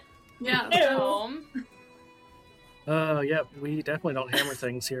 hammer it Yeah. at home. Yeah, we definitely don't hammer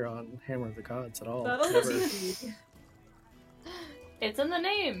things here on Hammer of the Gods at all. That'll Never. be- It's in the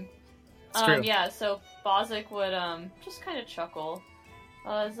name. It's true. Yeah, so Bozic would just kind of chuckle.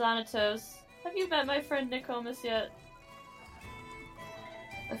 Xanatos, have you met my friend Nicomas yet?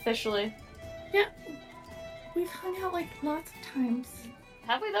 Officially. Yeah. We've hung out, like, lots of times.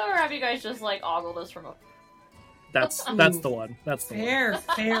 Have we though, or have you guys just like ogled us from a... That's the one. That's the one.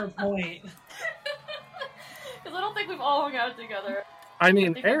 fair point. Because I don't think we've all hung out together. I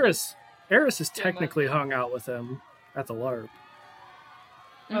mean, think Eris is Yeah, technically hung out with him at the LARP.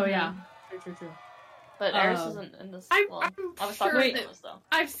 Oh yeah, true. But Eris isn't in this. I'm I was sure talking that about this though.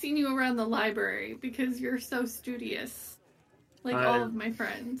 I've seen you around the library because you're so studious. Like all of my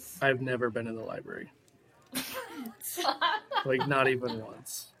friends. I've never been in the library. Like, not even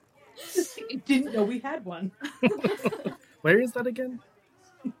once. Didn't know we had one. Where is that again?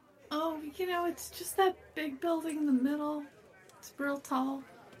 Oh, it's just that big building in the middle. It's real tall.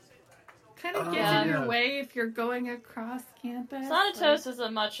 Kind of gets in yeah. your way if you're going across campus. Xanatos is a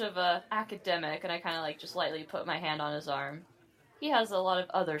much of a academic, and I kind of like just lightly put my hand on his arm. He has a lot of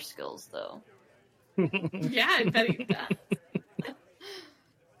other skills, though. Yeah, I bet he does.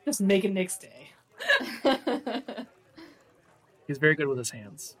 Just make it next day. He's very good with his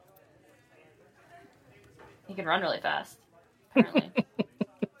hands. He can run really fast, apparently.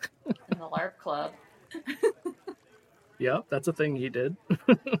 In the LARP club. Yep, that's a thing he did.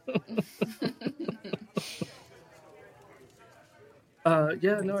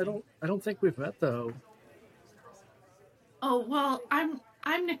 Yeah, no, I don't think we've met though. Oh well, I'm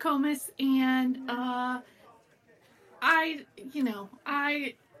Nicomas, and I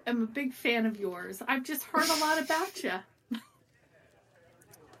am a big fan of yours. I've just heard a lot about you.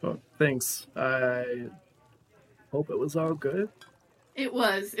 Well, thanks. I hope it was all good. It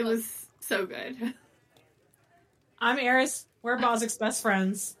was so good. I'm Eris. We're Bozic's best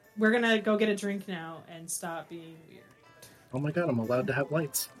friends. We're gonna go get a drink now and stop being weird. Oh my god, I'm allowed to have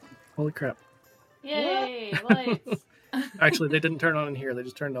lights. Holy crap. Yay, lights. Actually, they didn't turn on in here. They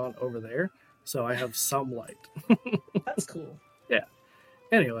just turned on over there. so I have some light. That's cool.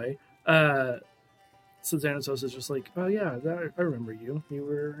 Anyway, so Xanatos is just like, oh yeah, I remember you. You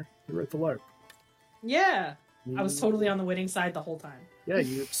were at the LARP. Yeah. I was totally on the winning side the whole time. Yeah,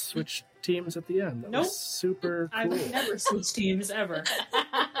 you switched teams at the end. That Nope. was super cool. I've never switched teams ever.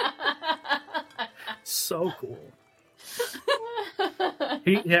 So cool.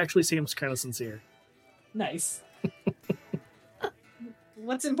 He actually seems kind of sincere. Nice.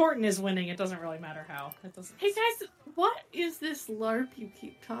 What's important is winning. It doesn't really matter how. It doesn't. Hey guys, what is this LARP you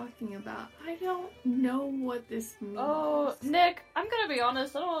keep talking about? I don't know what this means. Oh, Nick, I'm gonna be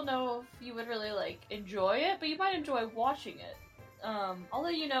honest, I don't know if you would really, enjoy it, but you might enjoy watching it. I'll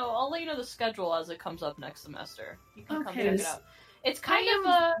let you know the schedule as it comes up next semester. You can come check it out. It's kind of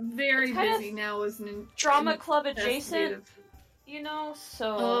a... very busy now as an drama club adjacent,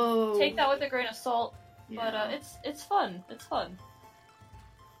 so take that with a grain of salt, but it's fun. It's fun.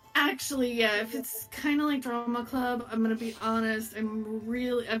 Actually, yeah, if it's kind of like drama club, I'm gonna be honest,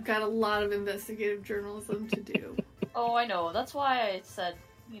 I've got a lot of investigative journalism to do. Oh, I know. That's why I said,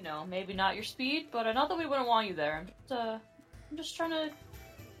 maybe not your speed, but not that we wouldn't want you there. I'm just trying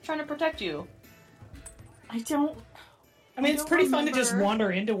to protect you. It's pretty fun to just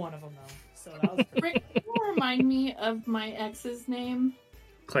wander into one of them, though. So that was Rick, can you remind me of my ex's name?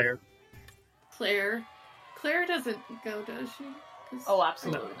 Claire. Claire. Claire doesn't go, does she? Oh,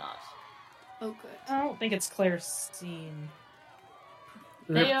 absolutely not. Oh, good. I don't think it's Claire's scene.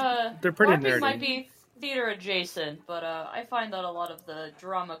 They're pretty LARPing nerdy. might be theater adjacent, but I find that a lot of the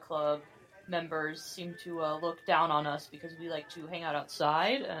drama club members seem to look down on us because we like to hang out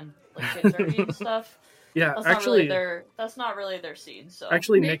outside and get dirty and stuff. Yeah, that's not really their scene. So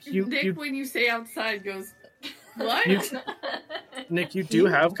actually, Nick, you when you say outside, goes what? Nick, you do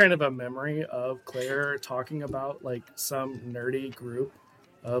have kind of a memory of Claire talking about some nerdy group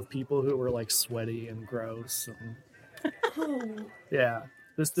of people who were sweaty and gross. And... Oh. Yeah,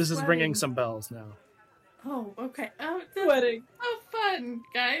 this is ringing some bells now. Oh, okay. Oh, Sweating. Oh, fun,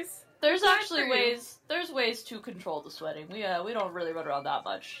 guys. There's actually ways to control the sweating. We don't really run around that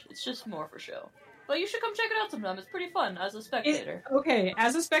much. It's just more for show. But you should come check it out sometime. It's pretty fun as a spectator.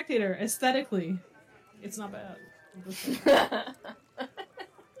 As a spectator, aesthetically, it's not bad.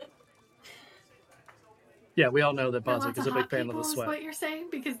 Yeah, we all know that Bozic is a big fan of the sweat. Is what you're saying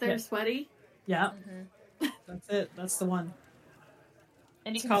because they're sweaty? Yeah. That's it. That's the one.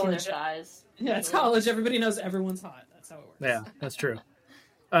 And you It's can college. see their thighs. Yeah, it's college. Everybody knows everyone's hot. That's how it works. Yeah, that's true.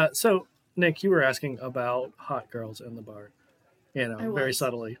 So, Nick, you were asking about hot girls in the bar. Very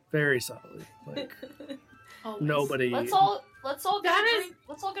subtly. Very subtly. Nobody... Let's all get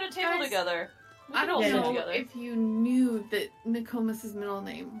a table together. I don't know if you knew that Nokomis' middle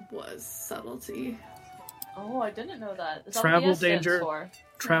name was Subtlety. Oh, I didn't know that. Is that Travel what the S danger. stands for?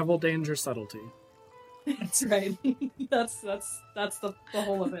 Travel danger subtlety. That's right. that's the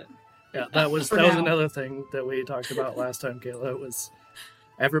whole of it. Yeah, that was another thing that we talked about last time, Kayla. Was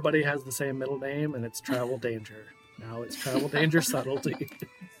everybody has the same middle name and it's travel danger. Now it's travel danger subtlety.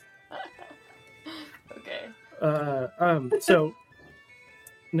 Okay. So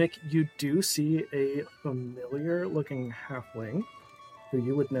Nick, you do see a familiar looking halfling who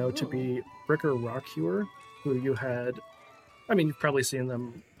you would know to be Bricker Rockhewer, who you had, you've probably seen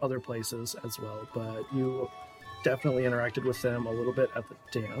them other places as well, but you definitely interacted with them a little bit at the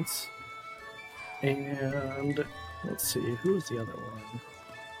dance. And let's see, who was the other one?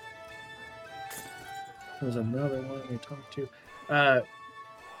 There's another one we talked to.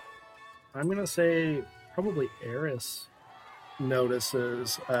 I'm going to say probably Eris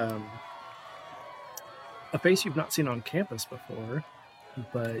notices a face you've not seen on campus before,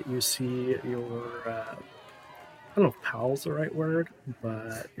 but you see your I don't know if pal's the right word,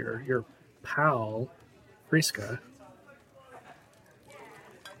 but your pal Friska,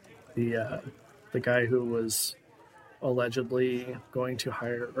 the guy who was allegedly going to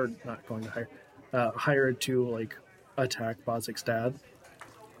hire, or not going to hire, hired to attack Bozik's dad.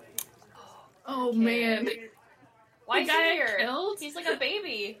 Oh man. Why The is guy he here? killed? He's like a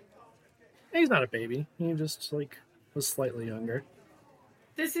baby. He's not a baby. He just was slightly younger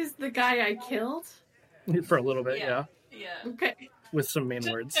This is the guy I killed? for a little bit. Yeah, Yeah. Okay. with some mean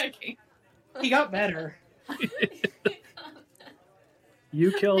words. Okay. He got better.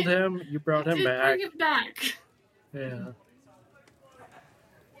 You killed him. You brought him back. Bring him back. Yeah.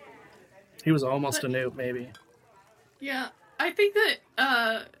 He was almost a noob, maybe. Yeah. I think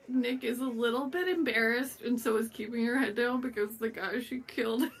that Nick is a little bit embarrassed and so is keeping her head down because the guy she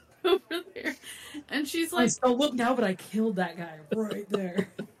killed over there. And she's like, Oh, look now, but I killed that guy right there.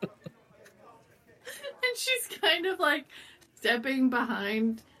 and she's kind of stepping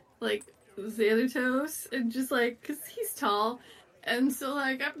behind Xanatos, and just like, because he's tall, and so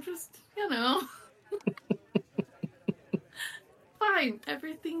like I'm just, fine.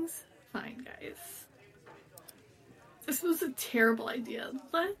 Everything's fine, guys. This was a terrible idea.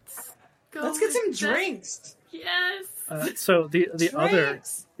 Let's go. Let's get some with that. drinks. Yes. So the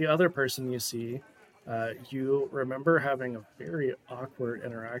Drinks! other person you see, you remember having a very awkward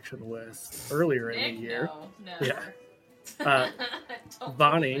interaction with earlier in Nick? the year. No, never. Yeah. Don't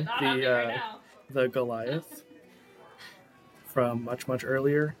Bonnie, not happening right now. the Goliath from much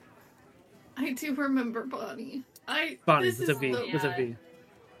earlier. I do remember Bonnie. Bonnie this with a is V. the- With a V.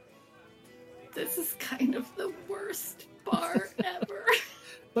 This is kind of the worst bar ever.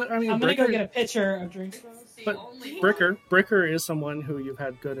 But I mean, I'm gonna Bricker, go get a pitcher of drinks. It's the But only Bricker is someone who you've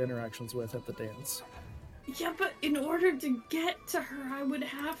had good interactions with at the dance. Yeah, but in order to get to her, I would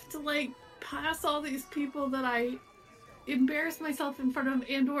have to, like, pass all these people that I embarrass myself in front of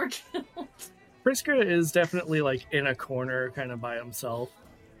and or killed. Brisker is definitely like in a corner, kind of by himself.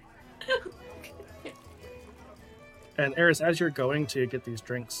 And Eris, as you're going to get these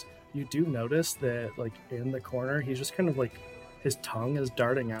drinks, you do notice that, like, in the corner, he's just kind of like, his tongue is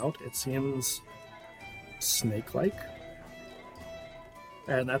darting out. It seems snake-like.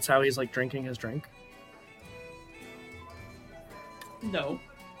 And that's how he's, like, drinking his drink. No.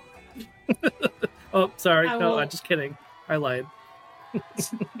 Oh, sorry. I No, will- I'm just kidding. I lied.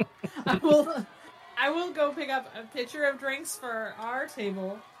 I will go pick up a pitcher of drinks for our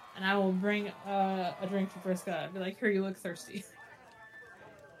table, and I will bring a drink for Briska. I'll be like, here, you look thirsty.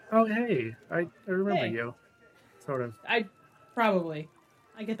 Oh, hey. I remember Hey. you. Sort of. I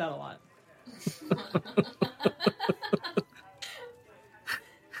get that a lot.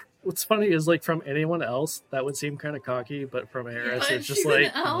 What's funny is, like, from anyone else, that would seem kind of cocky, but from Eris, But it's just she's like...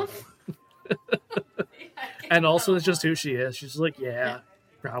 an elf. And also, it's just who she is. She's like, yeah,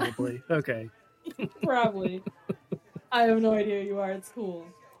 probably. Okay. Probably. I have no idea who you are. It's cool.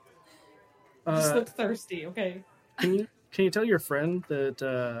 You just look thirsty, okay? Can you tell your friend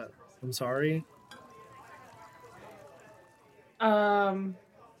that I'm sorry? I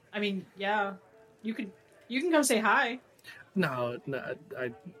mean, yeah. You can come say hi. No,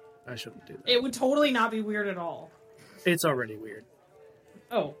 I shouldn't do that. It would totally not be weird at all. It's already weird.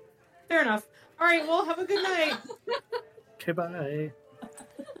 Oh, fair enough. All right, well, have a good night. Okay, bye.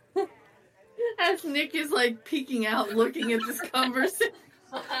 As Nick is, like, peeking out, looking at this conversation.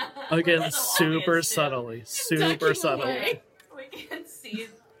 Again, That's super obvious, too. subtly. Super Ducking subtly. away. We can see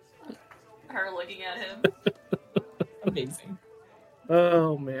her looking at him. Amazing.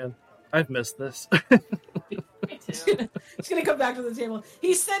 Oh, man. I've missed this. Me too. He's gonna come back to the table.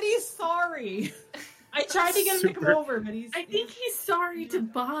 He said he's sorry. I tried to get him to come Super. over, but he's... I think he's sorry to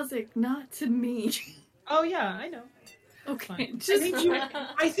Bozic, not to me. Oh, yeah, I know. Okay, Fine. just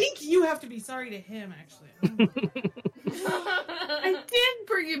I think you have to be sorry to him, actually. I did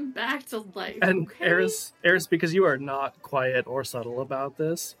bring him back to life. And okay? Eris, because you are not quiet or subtle about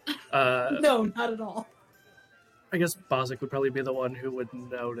this, No, not at all. I guess Bozic would probably be the one who would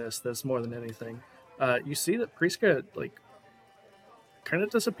notice this more than anything. You see that Priska, like, kind of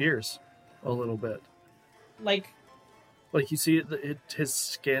disappears a little bit. Like, Like, you see his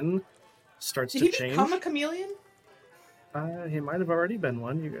skin starts did to he change. become a chameleon? He might have already been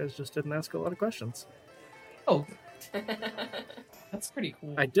one. You guys just didn't ask a lot of questions. Oh, that's pretty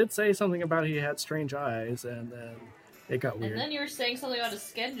cool. I did say something about he had strange eyes, and then it got weird. And then you were saying something about his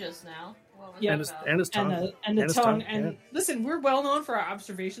skin just now. What was Yeah. that about? And his tongue. And the his tongue. tongue, And yeah. listen, we're well known for our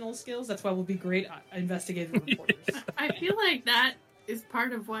observational skills. That's why we'll be great investigative reporters. I feel like that is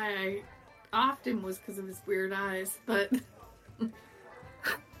part of why I often was because of his weird eyes, but I'm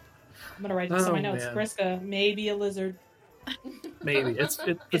gonna write this in my Oh, notes. man. Briska may be a lizard. Maybe.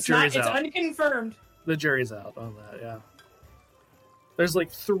 The It's jury's not. It's out. unconfirmed. The jury's out on that, yeah. There's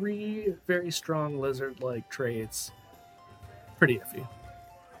like 3 very strong lizard-like traits. Pretty iffy.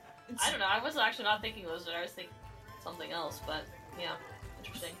 It's, I don't know. I was actually not thinking lizard. I was thinking something else, but yeah,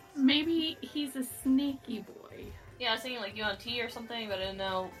 interesting. maybe he's a snaky boy. Yeah, I was thinking like UNT or something, but I didn't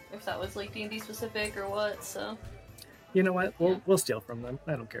know if that was like D&D specific or what. So You know what? We'll steal from them.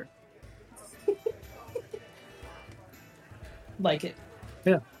 I don't care. like it.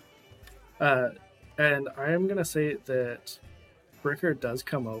 And I am gonna say that Bricker does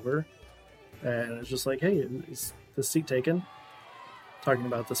come over, and it's just like, hey, is the seat taken? Talking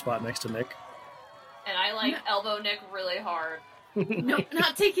about the spot next to Nick. and I like elbow Nick really hard. Nope,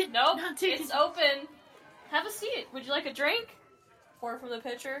 not taken. Nope, not taken. it's open. Have a seat. Would you like a drink? Pour from the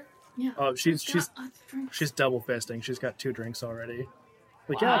pitcher. Yeah. Oh, she's Got lots of drinks. she's double fisting. She's got 2 drinks already.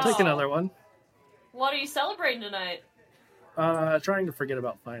 Like, yeah, I'll take Wow. another one. What are you celebrating tonight? Trying to forget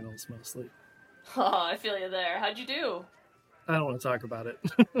about finals mostly. Oh, I feel you there. How'd you do? I don't want to talk about it.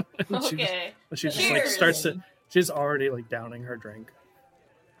 Okay. She just like Cheers. starts to. She's already like downing her drink.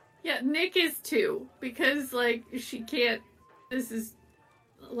 Yeah, Nick is too, because like she can't. This is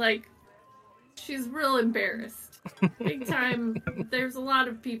like she's real embarrassed, big time. There's a lot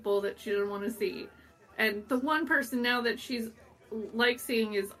of people that she doesn't want to see, and the one person now that she's like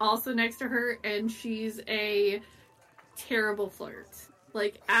seeing is also next to her, and she's a terrible flirt.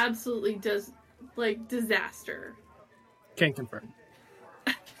 Like absolutely does like disaster. Can't confirm.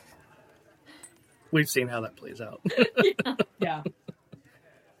 We've seen how that plays out. Yeah.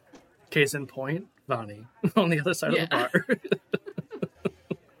 Case in point, Vani on the other side of the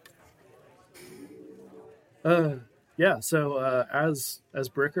bar. So as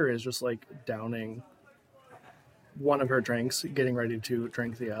Bricker is just like downing one of her drinks, getting ready to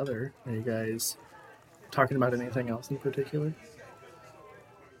drink the other, are you guys talking about anything else in particular?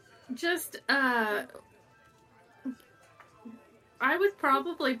 Just I would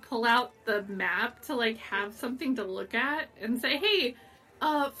probably pull out the map to like have something to look at and say, hey,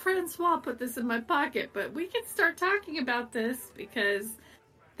 Francois put this in my pocket, but we can start talking about this because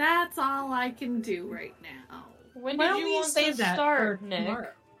that's all I can do right now. When did you want to start, Nick?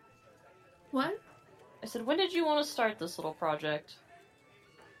 Tomorrow? What? I said, when did you want to start this little project?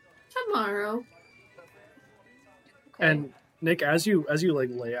 Tomorrow. Okay. And Nick, as you like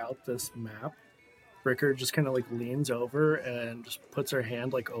lay out this map, Bricker just kind of like leans over and just puts her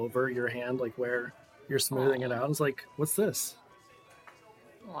hand like over your hand, like where you're smoothing it out. And is like, "What's this?"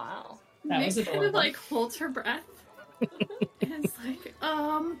 Wow. That Nick was kind of adorable. like holds her breath. And it's like,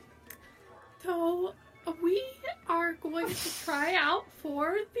 so we are going to try out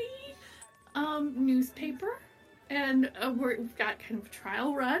for the newspaper, and we've got kind of a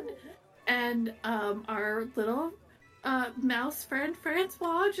trial run, and our little mouse friend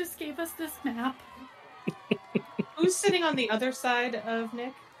Francois just gave us this map. Who's sitting on the other side of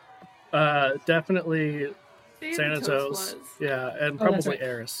Nick? Definitely Thanatos Xanatos. was. Yeah, and Oh, that's probably right.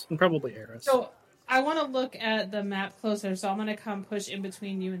 Eris. And probably Eris. So I want to look at the map closer, so I'm going to come push in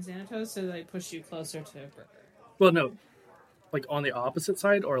between you and Xanatos so that I push you closer to Burger. Well, no. Like on the opposite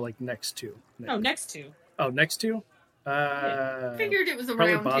side or like next to Nick? No, next to. Oh, next to? Figured it was a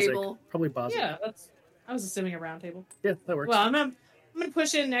Probably round Bozic. table. Probably Bozic. Yeah, I was assuming a round table. Yeah, that works. Well, I'm gonna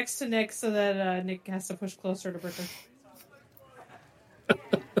push in next to Nick so that Nick has to push closer to Bricker.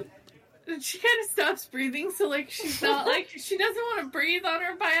 She kind of stops breathing, so like she's not like she doesn't want to breathe on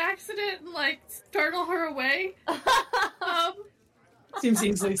her by accident and like startle her away. Seems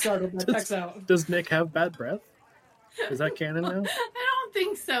easily startled. That checks out. Does Nick have bad breath? Is that canon now? I don't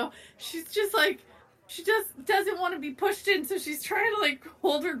think so. She's just like she just doesn't want to be pushed in, so she's trying to like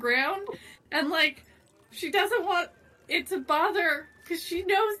hold her ground, and like she doesn't want it to bother because she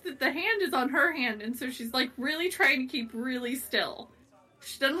knows that the hand is on her hand, and so she's like really trying to keep really still.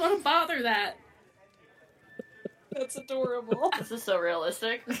 She doesn't want to bother that. That's adorable. This is so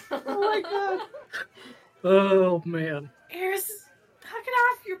realistic. Oh my god. Oh, man. Eris, knock it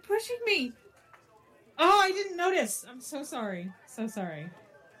off! You're pushing me. Oh, I didn't notice. I'm so sorry. So sorry.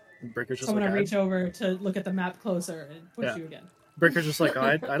 Bricker's just So I'm like, gonna reach over to look at the map closer and push Yeah. you again. Bricker's just like,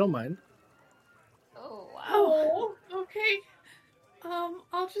 I don't mind. Oh, wow. Oh, okay.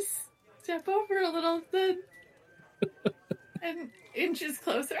 I'll just step over a little then. And inches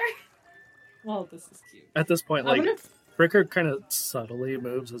closer. Well, this is cute. At this point, I'm like, gonna- Bricker kind of subtly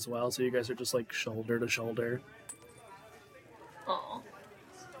moves as well, so you guys are just like shoulder to shoulder. Aw.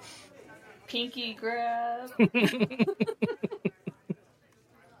 Pinky grab.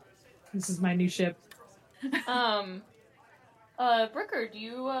 This is my new ship. Bricker, do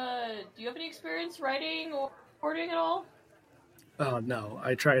you have any experience writing or recording at all? Oh, no.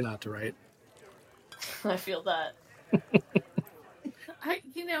 I try not to write. I feel that.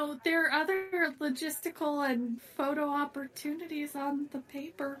 There are other logistical and photo opportunities on the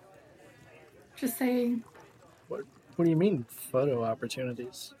paper. Just saying. What do you mean, photo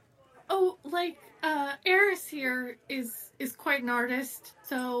opportunities? Oh, like, Eris here is quite an artist,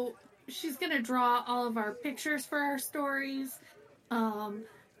 so she's gonna draw all of our pictures for our stories.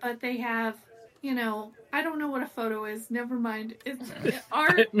 But they have, I don't know what a photo is. Never mind. It's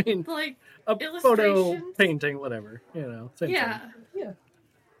art, I mean, like, a photo illustrations. painting, whatever. Same yeah. thing. Yeah.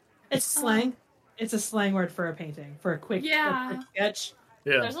 It's slang. It's a slang word for a painting, for a quick sketch.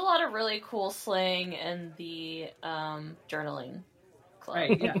 Yeah. There's a lot of really cool slang in the journaling club.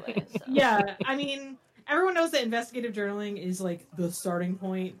 Right, yeah. Anyway, so. Yeah, I mean, everyone knows that investigative journaling is like the starting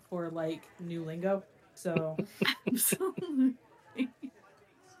point for like new lingo. So Absolutely.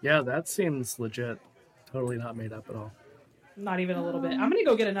 Yeah, that seems legit. Totally not made up at all. Not even a little bit. I'm gonna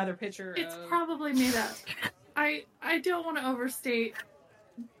go get another picture. It's probably made up. I don't want to overstate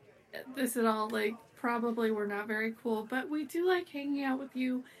this at all. Like, probably we're not very cool, but we do like hanging out with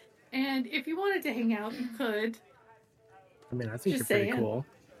you. And if you wanted to hang out, you could. I mean, I think Just you're pretty saying. cool.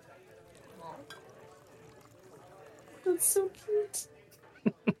 That's so cute.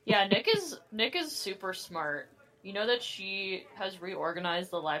 Yeah, Nick is super smart. You know that she has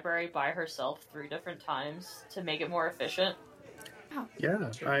reorganized the library by herself 3 different times to make it more efficient? Oh, Yeah,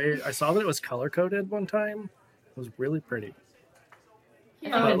 I saw that it was color-coded one time. It was really pretty. I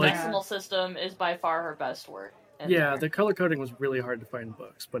yeah. think the like- decimal system is by far her best work. in Yeah, there. the color coding was really hard to find in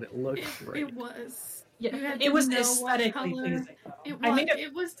books, but it looked great. It was. Yeah, You had it to was know what aesthetically color. pleasing. It I was. made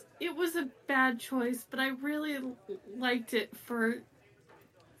it- It was a bad choice, but I really liked it for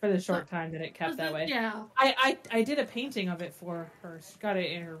for the short time that it kept that way. Yeah. I did a painting of it for her. She's got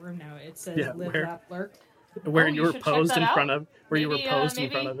it in her room now. It says Yeah, "Live, where- Laugh, Lurk." Where Oh, you you were should check posed that in out. front of, where you were Maybe, posed in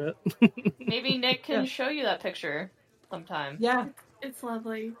maybe- front of it. Maybe Nick can Yeah. show you that picture sometime. Yeah, It's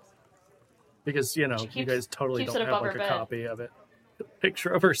lovely. Because, you know, She you keeps- guys totally keeps don't it have above like her a bed. copy of it. A picture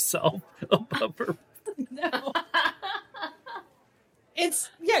of herself above her. no, it's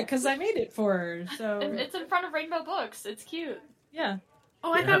because I made it for her. So It's in front of Rainbow Books. It's cute. yeah,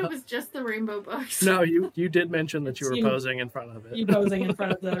 Oh, I thought Yeah. it was just the rainbow books. No, you did mention that you were You- posing in front of it. you posing in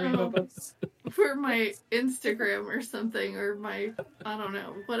front of the rainbow Oh. books. For my Instagram or something, or my, I don't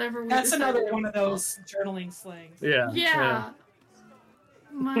know, whatever. That's decided another it one was of those journaling slangs. Yeah. called. Yeah.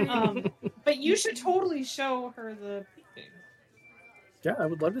 My, But you should totally show her the painting. Yeah, I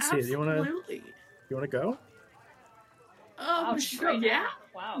would love to see it. You absolutely. wanna go? Wow, she's great. Yeah.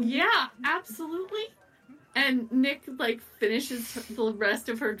 Wow. Yeah, absolutely. And Nick, like, finishes the rest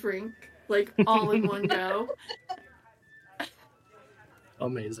of her drink, like, all in one go.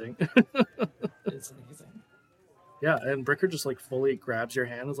 Amazing. It's amazing. Yeah, and Bricker just like fully grabs your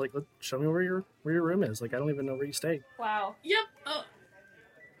hand and is like, show me where your room is. Like, I don't even know where you stay. Wow. Yep.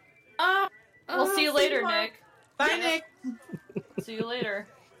 We'll see you later, tomorrow. Nick. Bye, Yeah. Nick. See you later.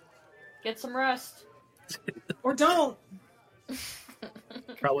 Get some rest. Or don't.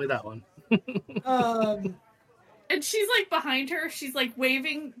 Probably that one. And she's like behind her. She's like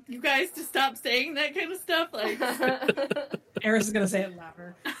waving you guys to stop saying that kind of stuff. Like, Eris is gonna say it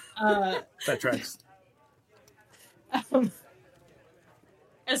louder. That tracks.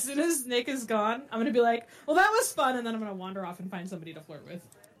 As soon as Nick is gone, I'm gonna be like, "Well, that was fun," and then I'm gonna wander off and find somebody to flirt with.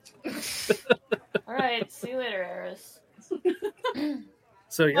 All right. See you later, Eris.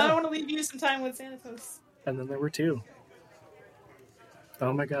 So I yeah, don't want to leave you some time with Xanatos. and then there were 2.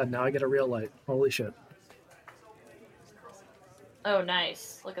 Oh my god, now I get a real light. Holy shit. Oh,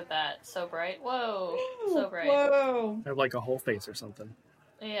 nice. Look at that. So bright. Whoa. So bright. Whoa! I have like a whole face or something.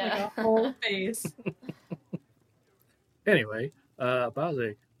 Yeah. Like a whole face. Anyway,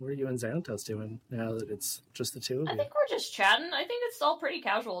 Bazik, what are you and Xanatos doing now that it's just the 2 of I you? think we're just chatting. I think it's all pretty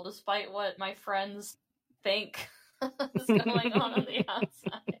casual, despite what my friends think is going on the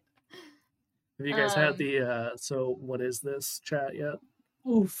outside. Have you guys had the so what is this chat yet?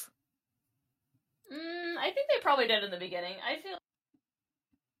 Oof. I think they probably did in the beginning. I feel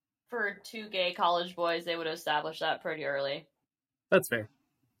for 2 gay college boys, they would have established that pretty early. That's fair.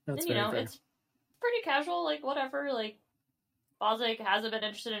 That's And, you very know, fair. it's pretty casual, like, whatever. Like, Bozic hasn't been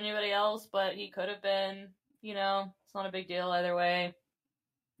interested in anybody else, but he could have been. You know, it's not a big deal either way.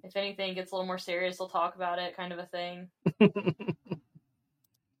 If anything gets a little more serious, they'll talk about it, kind of a thing.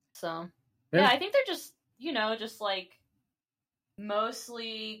 So, yeah, I think they're just, you know, just, like,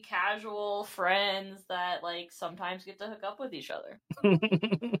 mostly casual friends that, like, sometimes get to hook up with each other.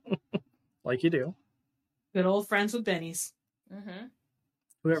 Like you do. Good old friends with bennies. Mm-hmm.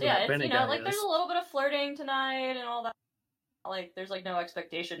 Whoever So, yeah, that it's, Benny you know, guy like, is. there's a little bit of flirting tonight and all that. Like, there's, like, no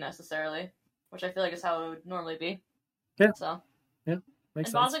expectation necessarily, which I feel like is how it would normally be. Yeah. So,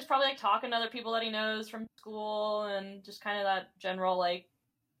 Makes and sense. Bozic's probably, like, talking to other people that he knows from school and just kind of that general, like,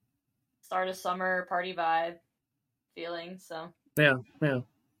 start of summer party vibe feeling, so. Yeah.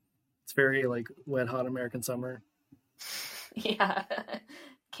 It's very like wet, hot American summer. Yeah.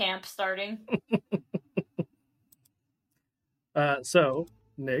 Camp starting. So,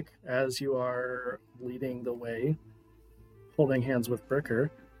 Nick, as you are leading the way, holding hands with Bricker,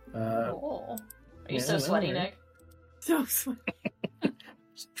 Oh. Are you yeah, so no, sweaty, right? Nick? so sweet.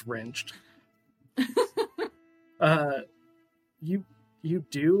 just drenched. You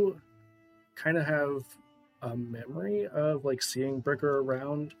do kind of have a memory of like seeing Bricker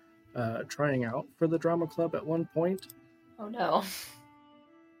around, trying out for the drama club at one point, Oh, no.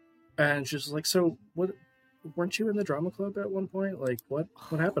 and she's like, "So, what? Weren't you in the drama club at one point? Like, what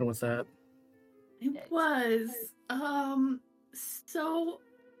happened with that?" It was. So,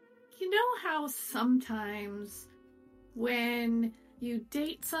 you know how sometimes when you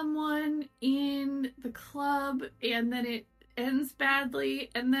date someone in the club and then it ends badly,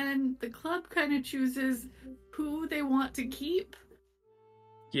 and then the club kind of chooses who they want to keep?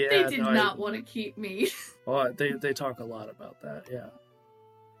 Yeah, They did not want to keep me. Well, they talk a lot about that, yeah.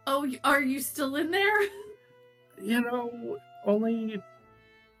 Oh, are you still in there? You know, only,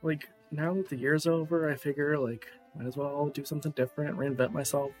 like, now that the year's over, I figure, like, might as well do something different, reinvent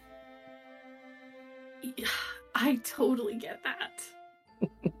myself. I totally get that.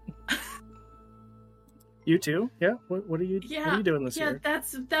 You too? Yeah? What are you doing this year?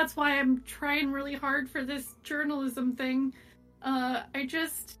 That's why I'm trying really hard for this journalism thing. I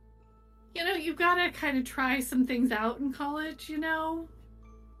just, you've got to kind of try some things out in college,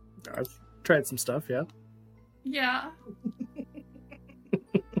 I've tried some stuff, yeah. Yeah.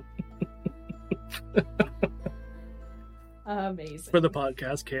 Amazing. For the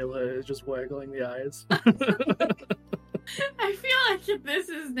podcast, Kayla is just waggling the eyes. I feel like if this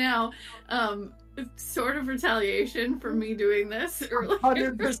is now sort of retaliation for me doing this.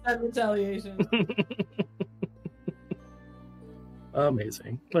 100% retaliation.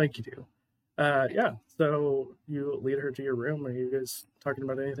 Amazing. Like you do. Yeah, so you lead her to your room. Are you guys talking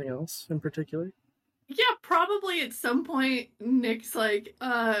about anything else in particular? Yeah, probably at some point Nick's like,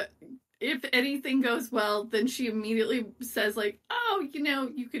 if anything goes well, then she immediately says like, oh,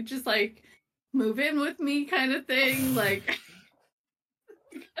 you could just like move in with me kind of thing. Like,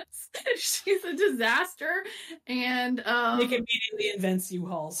 she's a disaster. And Nick immediately invents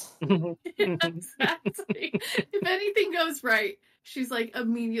U-Hauls. Exactly. If anything goes right, she's like,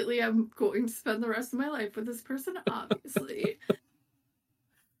 immediately I'm going to spend the rest of my life with this person, obviously.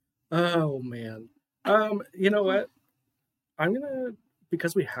 Oh man. You know what? I'm gonna,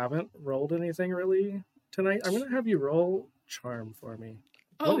 because we haven't rolled anything really tonight, I'm gonna have you roll charm for me.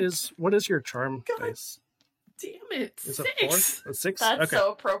 Oh, what is your charm God. dice? Damn it. Is 6. it 4? A 6? That's okay.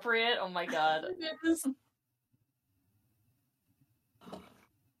 so appropriate. Oh my god.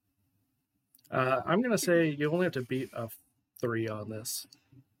 I'm gonna say you only have to beat a 3 on this.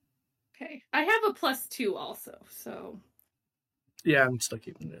 Okay. I have a +2 also, so. Yeah, I'm still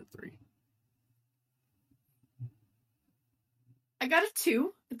keeping it at 3. I got a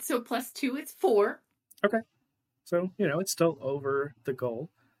 2, so +2, it's 4. Okay. So, it's still over the goal.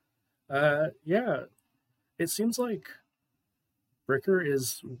 Yeah. It seems like Bricker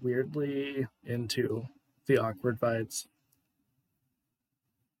is weirdly into the awkward vibes.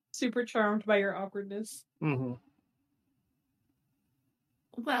 Super charmed by your awkwardness. Mm-hmm.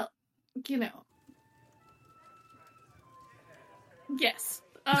 Well, yes.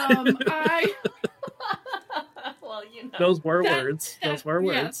 Well, Those were words. Those were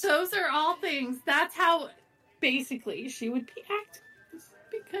words. Yeah, those are all things. That's how, basically, she would be acting.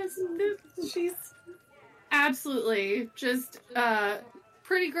 Because she's absolutely just,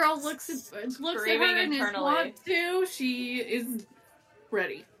 pretty girl looks at her and is wants to. She is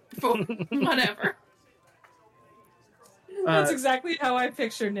ready for whatever. That's exactly how I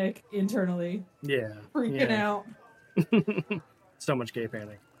picture Nick internally. Yeah. Freaking out. So much gay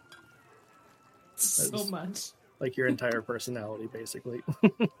panic. So much. Like your entire personality, basically.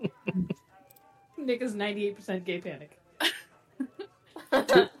 Nick is 98% gay panic.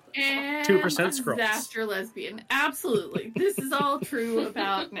 And 2% scrolls. Disaster lesbian. Absolutely. This is all true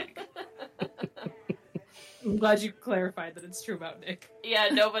about Nick. I'm glad you clarified that it's true about Nick. Yeah,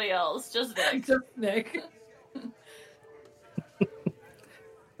 nobody else. Just Nick. Just Nick.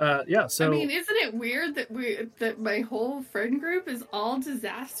 Yeah, so... I mean, isn't it weird that my whole friend group is all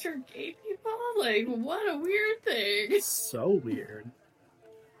disaster gay people? Like, what a weird thing. So weird.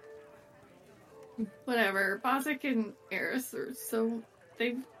 Whatever. Bozak and Eris are so...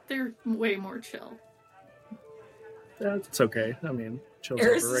 They're way more chill. That's okay. I mean, chill's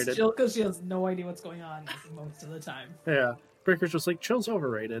Eris overrated. is chill because she has no idea what's going on most of the time. Yeah. Bricker's just like, chill's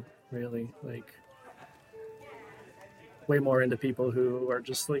overrated, really. Like, way more into people who are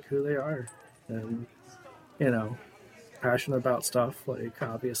just like who they are. And, passionate about stuff. Like,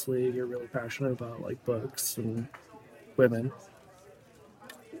 obviously, you're really passionate about, like, books and women.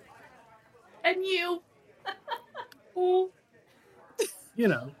 And you.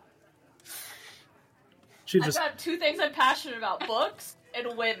 She I've just... got 2 things I'm passionate about: books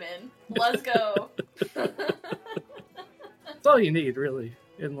and women. Let's go. That's all you need, really,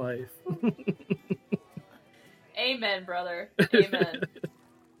 in life. Amen, brother. Amen.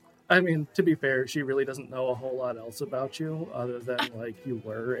 I mean, to be fair, she really doesn't know a whole lot else about you, other than, like, you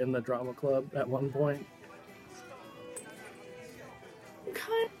were in the drama club at one point.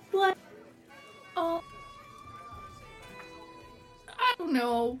 Kind of like... don't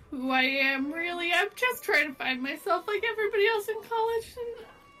know who I am, really. I'm just trying to find myself like everybody else in college, and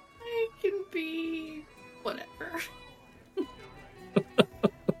I can be whatever.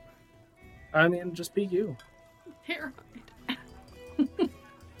 I mean, just be you. Terrified.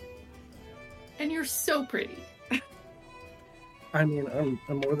 And you're so pretty. I mean, I'm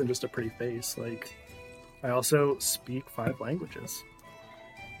more than just a pretty face. Like, I also speak 5 languages.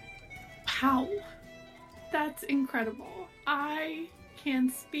 Wow. That's incredible. I can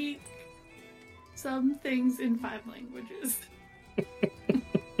speak some things in 5 languages.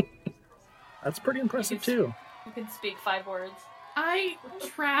 That's pretty impressive, too. You can speak 5 words. I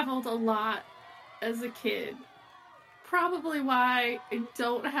traveled a lot as a kid. Probably why I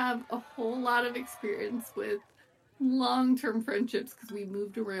don't have a whole lot of experience with long-term friendships, because we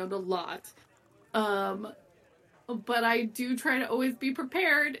moved around a lot. But I do try to always be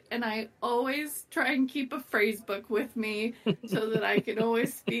prepared, and I always try and keep a phrase book with me so that I can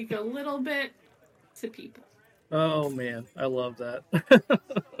always speak a little bit to people. Oh, man. I love that.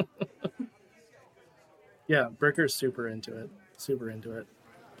 Yeah, Bricker's super into it. Super into it.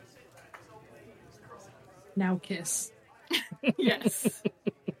 Now kiss. Yes.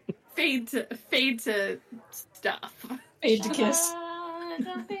 Fade to stuff. Fade to kiss.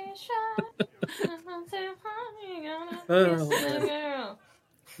 Don't be shy. Oh, Girl.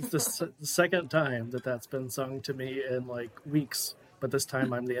 It's the second time that's been sung to me in like weeks, but this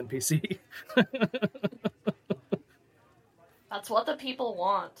time I'm the NPC. That's what the people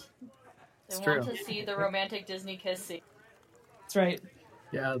want. They It's want true. to see the romantic Disney kiss scene. That's right.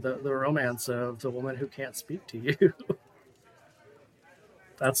 Yeah, the romance of the woman who can't speak to you.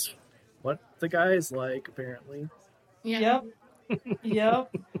 That's what the guys like, apparently. Yeah. Yep.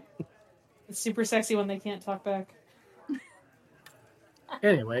 Yep. It's super sexy when they can't talk back.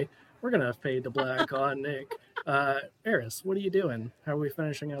 Anyway, we're gonna fade to black on Nick. Eris, what are you doing? How are we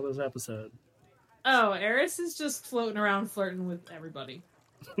finishing out this episode? Oh, Eris is just floating around flirting with everybody.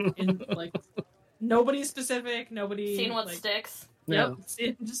 In like nobody specific, nobody Seeing what like, sticks. Yep.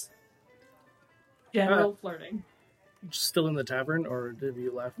 Just general flirting. Still in the tavern, or have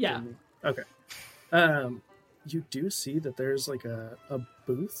you left? Yeah. Okay. You do see that there's like a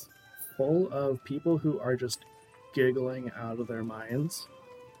booth full of people who are just giggling out of their minds.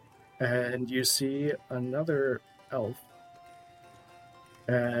 And you see another elf.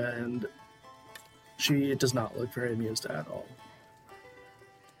 And she does not look very amused at all.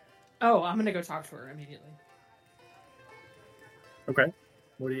 Oh, I'm gonna go talk to her immediately. Okay.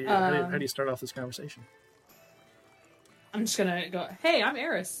 What do you? How do you start off this conversation? I'm just gonna go, hey, I'm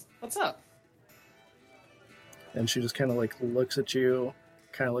Eris. What's up? And she just kind of like looks at you,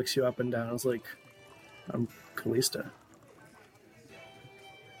 kind of looks you up and down. And is like, I'm Callista.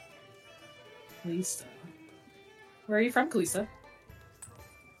 Calista. Where are you from, Calista?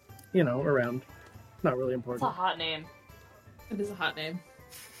 You know, around. Not really It's important. a hot name. It is a hot name.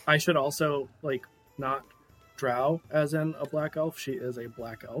 I should also like not drow as in a black elf. She is a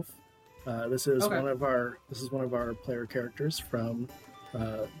black elf. This is Okay. one of our player characters from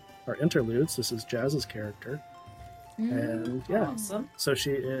our interludes. This is Jazz's character, and yeah, Awesome. so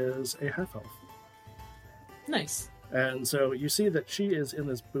she is a half elf. Nice. And so you see that she is in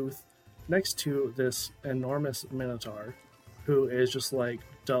this booth next to this enormous minotaur, who is just like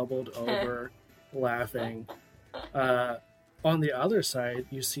doubled over, laughing. On the other side,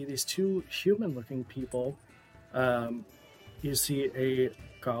 you see these 2 human-looking people. You see a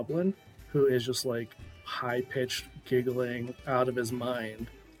goblin who is just like high-pitched giggling out of his mind.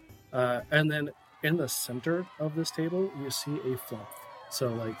 And then in the center of this table, you see a fluff. So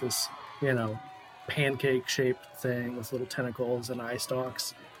like this, pancake-shaped thing with little tentacles and eye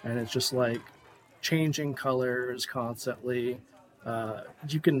stalks. And it's just like changing colors constantly.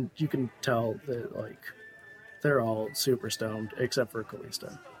 You can tell that like they're all super stoned except for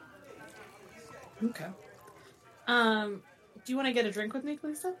Callista. Okay. Do you want to get a drink with me,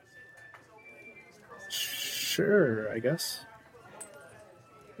 Calista? Sure, I guess.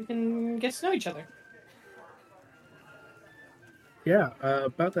 We can get to know each other. Yeah,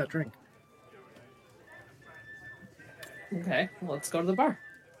 about that drink. Okay, well, let's go to the bar.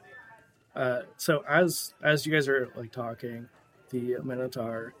 So as you guys are like talking, the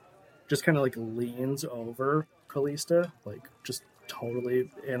Minotaur just kind of like leans over Callista, like just totally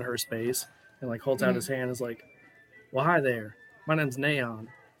in her space, and like holds out his hand and is like, well, hi there. My name's Neon.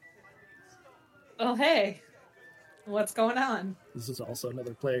 Oh, hey. What's going on? This is also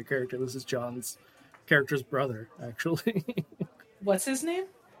another player character. This is John's character's brother, actually. What's his name?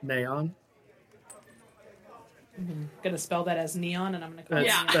 Neon. I'm gonna spell that as neon, and I'm gonna call That's,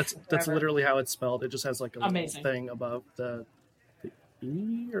 it neon that's forever. literally how it's spelled. It just has like a little Amazing. thing above the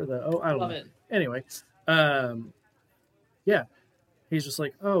E or the O? I don't Love know. it. Anyway, yeah, he's just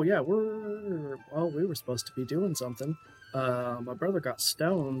like, oh yeah, we were supposed to be doing something. My brother got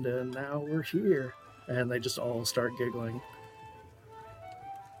stoned, and now we're here. And they just all start giggling.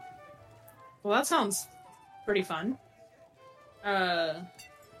 Well, that sounds pretty fun. Are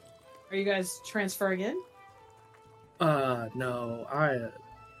you guys transferring in? No,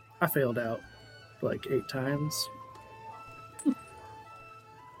 I failed out like 8 times. All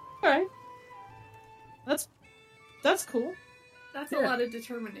right, that's cool. That's a lot of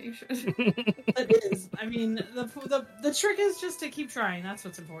determination. It is. I mean, the trick is just to keep trying. That's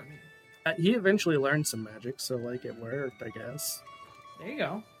what's important. He eventually learned some magic, so like it worked, I guess. There you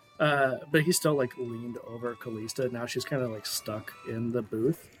go. But he still like leaned over Callista. Now she's kind of like stuck in the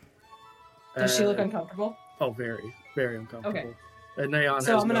booth. Does she look uncomfortable? Oh, very, very uncomfortable. Okay. And Neon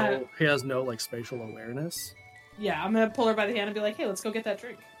So he has no like spatial awareness. Yeah, I'm gonna pull her by the hand and be like, "Hey, let's go get that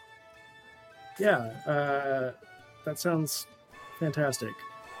drink." Yeah, that sounds fantastic.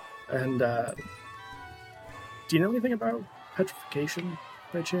 And do you know anything about petrification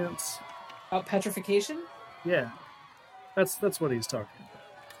by chance? About petrification? Yeah, that's what he's talking about.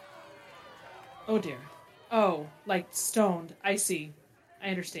 Oh dear. Oh, like stoned. I see. I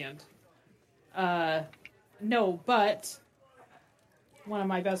understand. No, but one of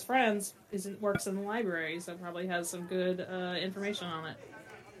my best friends works in the library, so probably has some good information on it.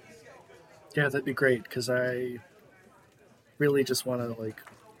 Yeah, that'd be great, because I really just want to like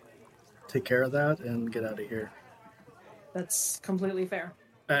take care of that and get out of here. That's completely fair.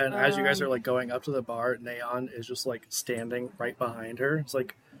 And as you guys are like going up to the bar, Neon is just like standing right behind her. It's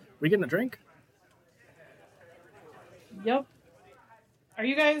like, we getting a drink? Yep. Are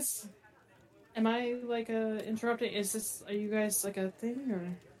you guys? Am I like interrupting? Are you guys like a thing or?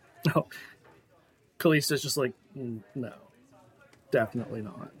 No. Callista's just like, no, definitely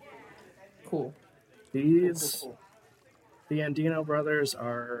not. Cool. These, Cool. the Andino brothers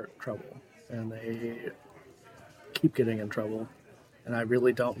are trouble, and they keep getting in trouble. And I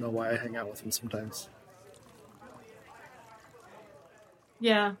really don't know why I hang out with them sometimes.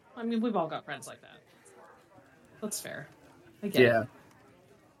 Yeah, I mean, we've all got friends like that. That's fair. I get Yeah. it.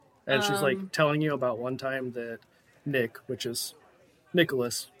 And she's like telling you about one time that Nick, which is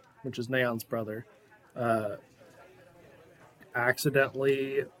Nicholas, which is Neon's brother,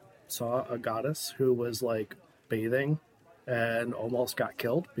 accidentally saw a goddess who was like bathing and almost got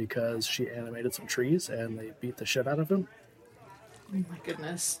killed because she animated some trees and they beat the shit out of him. Oh my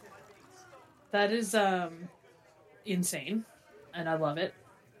goodness. That is insane. And I love it.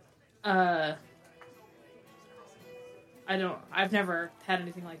 I've never had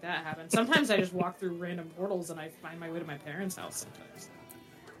anything like that happen. Sometimes I just walk through random portals and I find my way to my parents' house sometimes.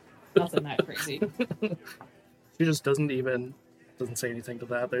 Nothing that crazy. She just doesn't say anything to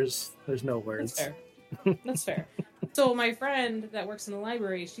that. There's no words. That's fair. That's fair. So my friend that works in the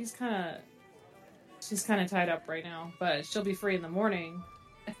library, she's kind of tied up right now, but she'll be free in the morning.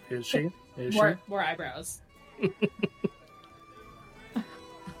 Is she? More eyebrows.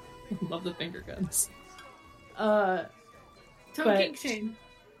 Love the finger guns. Toking shame.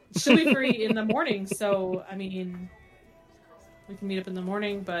 She'll be free in the morning, so I mean, we can meet up in the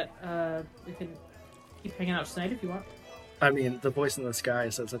morning, but we can keep hanging out tonight if you want. I mean, the voice in the sky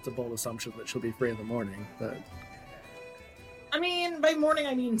says that's a bold assumption that she'll be free in the morning, but I mean, by morning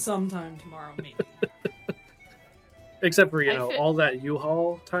I mean sometime tomorrow, maybe. except for all that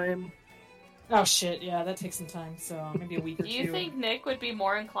U-Haul time. Oh shit, yeah, that takes some time, so maybe a week or two. Do you think Nick would be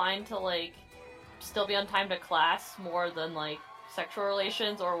more inclined to like still be on time to class more than like sexual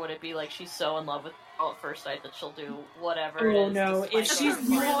relations, or would it be like she's so in love with at first sight that she'll do whatever it is? No, if she's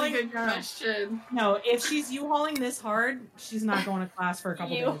really good question. No, if she's U-hauling this hard, she's not going to class for a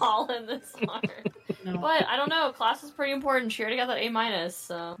couple days. U-hauling this hard. No. But I don't know, class is pretty important. She already got that A-,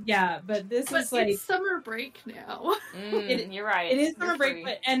 so yeah, but is like it's summer break now. You're right. It is summer break,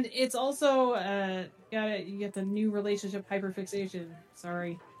 and it's also you get the new relationship hyperfixation.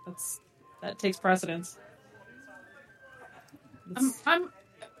 Sorry, that takes precedence.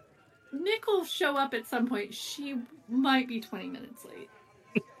 Nick will show up at some point. She might be 20 minutes late.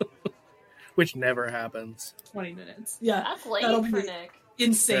 Which never happens. 20 minutes. Yeah. That's late for Nick.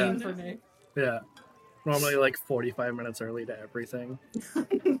 Insane for Nick. Yeah. Normally like 45 minutes early to everything.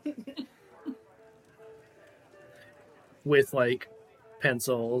 With like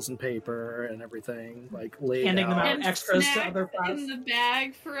pencils and paper and everything, like laid handing them out And extras to snacks other class. in the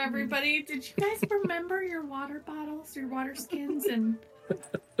bag for everybody. Did you guys remember your water bottles, your water skins, and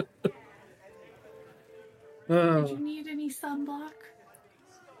did you need any sunblock?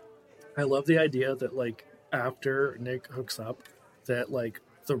 I love the idea that like after Nick hooks up, that like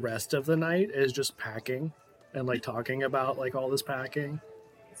the rest of the night is just packing and like talking about like all this packing.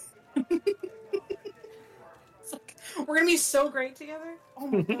 It's like, we're gonna be so great together. Oh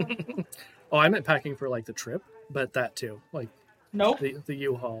my god. Oh, I meant packing for like the trip, but that too. Like Nope. the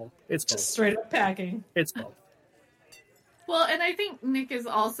U-Haul. It's both. Just straight up packing. It's both. Well, and I think Nick is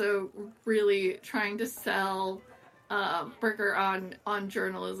also really trying to sell Burger on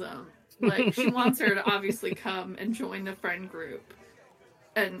journalism. Like, she wants her to obviously come and join the friend group.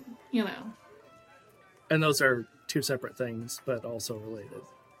 And, you know. And those are two separate things, but also related.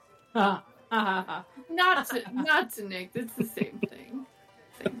 Ha ha ha. Not to Nick. It's the same thing.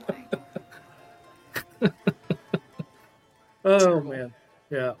 Same thing. Oh, Terrible. man.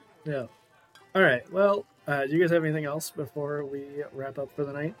 Yeah. All right. Well, do you guys have anything else before we wrap up for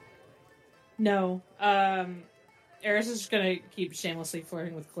the night? No. Eris is just gonna keep shamelessly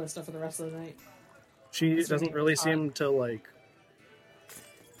flirting with Callista for the rest of the night. She That's doesn't really odd. seem to like.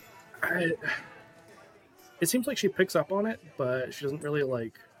 It seems like she picks up on it, but she doesn't really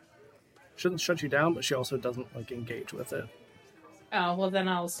like. She doesn't shut you down, but she also doesn't like engage with it. Oh, well then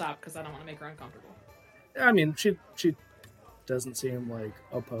I'll stop because I don't want to make her uncomfortable. I mean, she doesn't seem like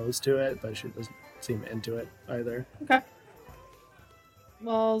opposed to it, but she doesn't seem into it either. Okay.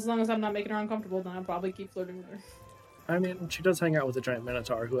 Well, as long as I'm not making her uncomfortable, then I'll probably keep flirting with her. I mean, she does hang out with a giant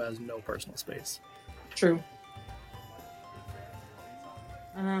minotaur who has no personal space. True.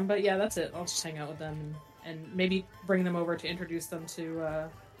 But yeah, that's it. I'll just hang out with them and maybe bring them over to introduce them to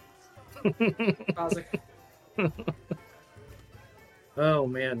Bozic. Oh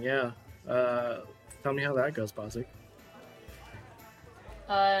man, yeah. Tell me how that goes, Bozic.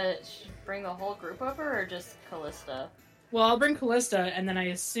 Should bring the whole group over or just Callista? Well, I'll bring Callista, and then I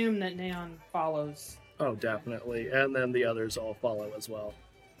assume that Neon follows. Oh, definitely. And then the others all follow as well.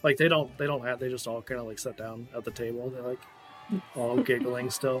 Like they just all kind of like sit down at the table. They're like all giggling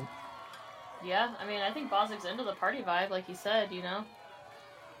still. Yeah, I mean, I think Bozik's into the party vibe, like he said, you know?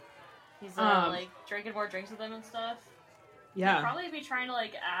 He's, like, drinking more drinks with them and stuff. Yeah. He'd probably be trying to,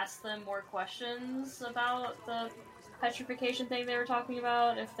 like, ask them more questions about the petrification thing they were talking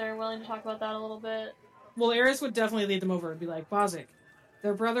about, if they're willing to talk about that a little bit. Well, Eris would definitely lead them over and be like, Bozic,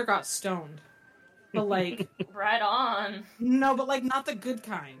 their brother got stoned. But, like... Right on. No, but, like, not the good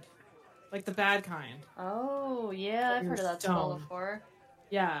kind. Like, the bad kind. Oh, yeah, I've heard of that spell before.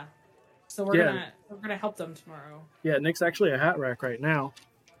 Yeah. So we're gonna help them tomorrow. Yeah, Nick's actually a hat rack right now.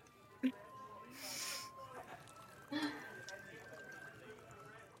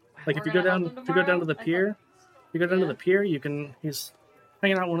 Like if you go down to the pier, to the pier, you can. He's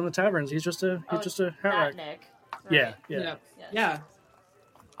hanging out in one of the taverns. He's just a hat rack. Nick. Right. Yeah. Yes. Yeah.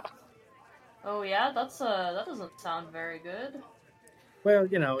 Oh yeah, that doesn't sound very good. Well,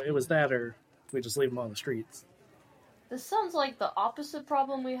 you know, it was that, or we just leave them on the streets. This sounds like the opposite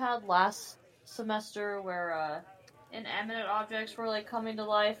problem we had last semester, where inanimate objects were like coming to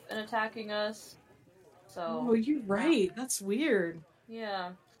life and attacking us. So. Oh, you're right. That's weird. Yeah,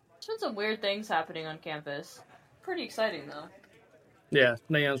 there's been some weird things happening on campus. Pretty exciting though. Yeah,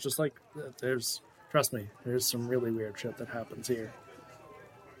 Neon's just like, trust me, there's some really weird shit that happens here.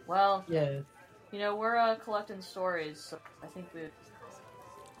 Well, yeah, you know, we're collecting stories, so I think we'd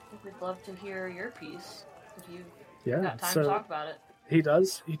love to hear your piece if you got time to talk about it. He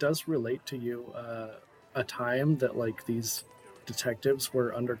does relate to you a time that like these detectives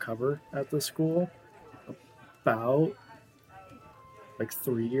were undercover at the school about like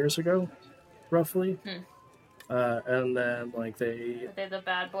 3 years ago, roughly. And then like Are they the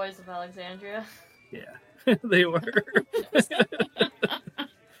bad boys of Alexandria? Yeah, they were.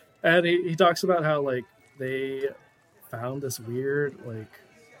 And he talks about how like they found this weird like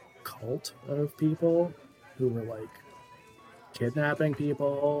cult of people who were like kidnapping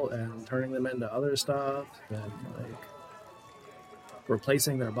people and turning them into other stuff and like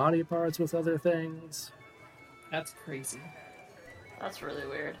replacing their body parts with other things. that's crazy. That's really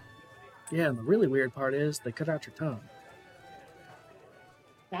weird. Yeah, and the really weird part is they cut out your tongue.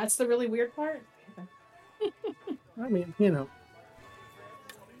 That's the really weird part? Okay. I mean, you know.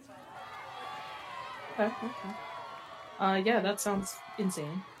 Okay. Yeah, that sounds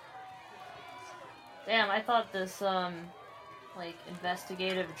insane. Damn, I thought this like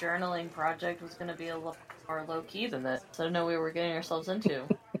investigative journaling project was gonna be a little more low key than that. So I didn't know we were getting ourselves into.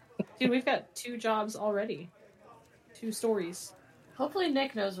 Dude, we've got 2 jobs already. 2 stories. Hopefully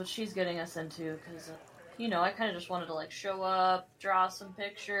Nick knows what she's getting us into, because, you know, I kind of just wanted to, like, show up, draw some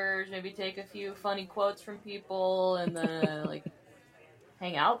pictures, maybe take a few funny quotes from people, and then, like,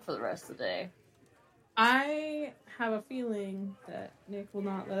 hang out for the rest of the day. I have a feeling that Nick will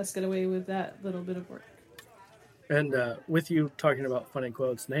not let us get away with that little bit of work. And with you talking about funny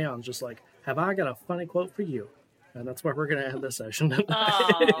quotes, Neon's just like, have I got a funny quote for you? And that's where we're going to end this session. Oh,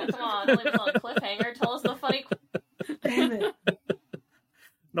 come on. Leave us on a cliffhanger. Tell us the funny Damn it.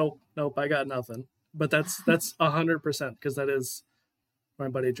 Nope, I got nothing. But that's 100% because that is my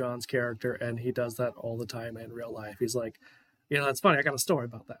buddy John's character, and he does that all the time in real life. He's like, that's funny. I got a story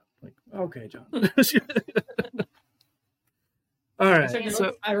about that. Like, okay, John. All right.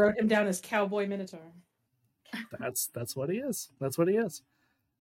 So I wrote him down as Cowboy Minotaur. That's what he is. That's what he is.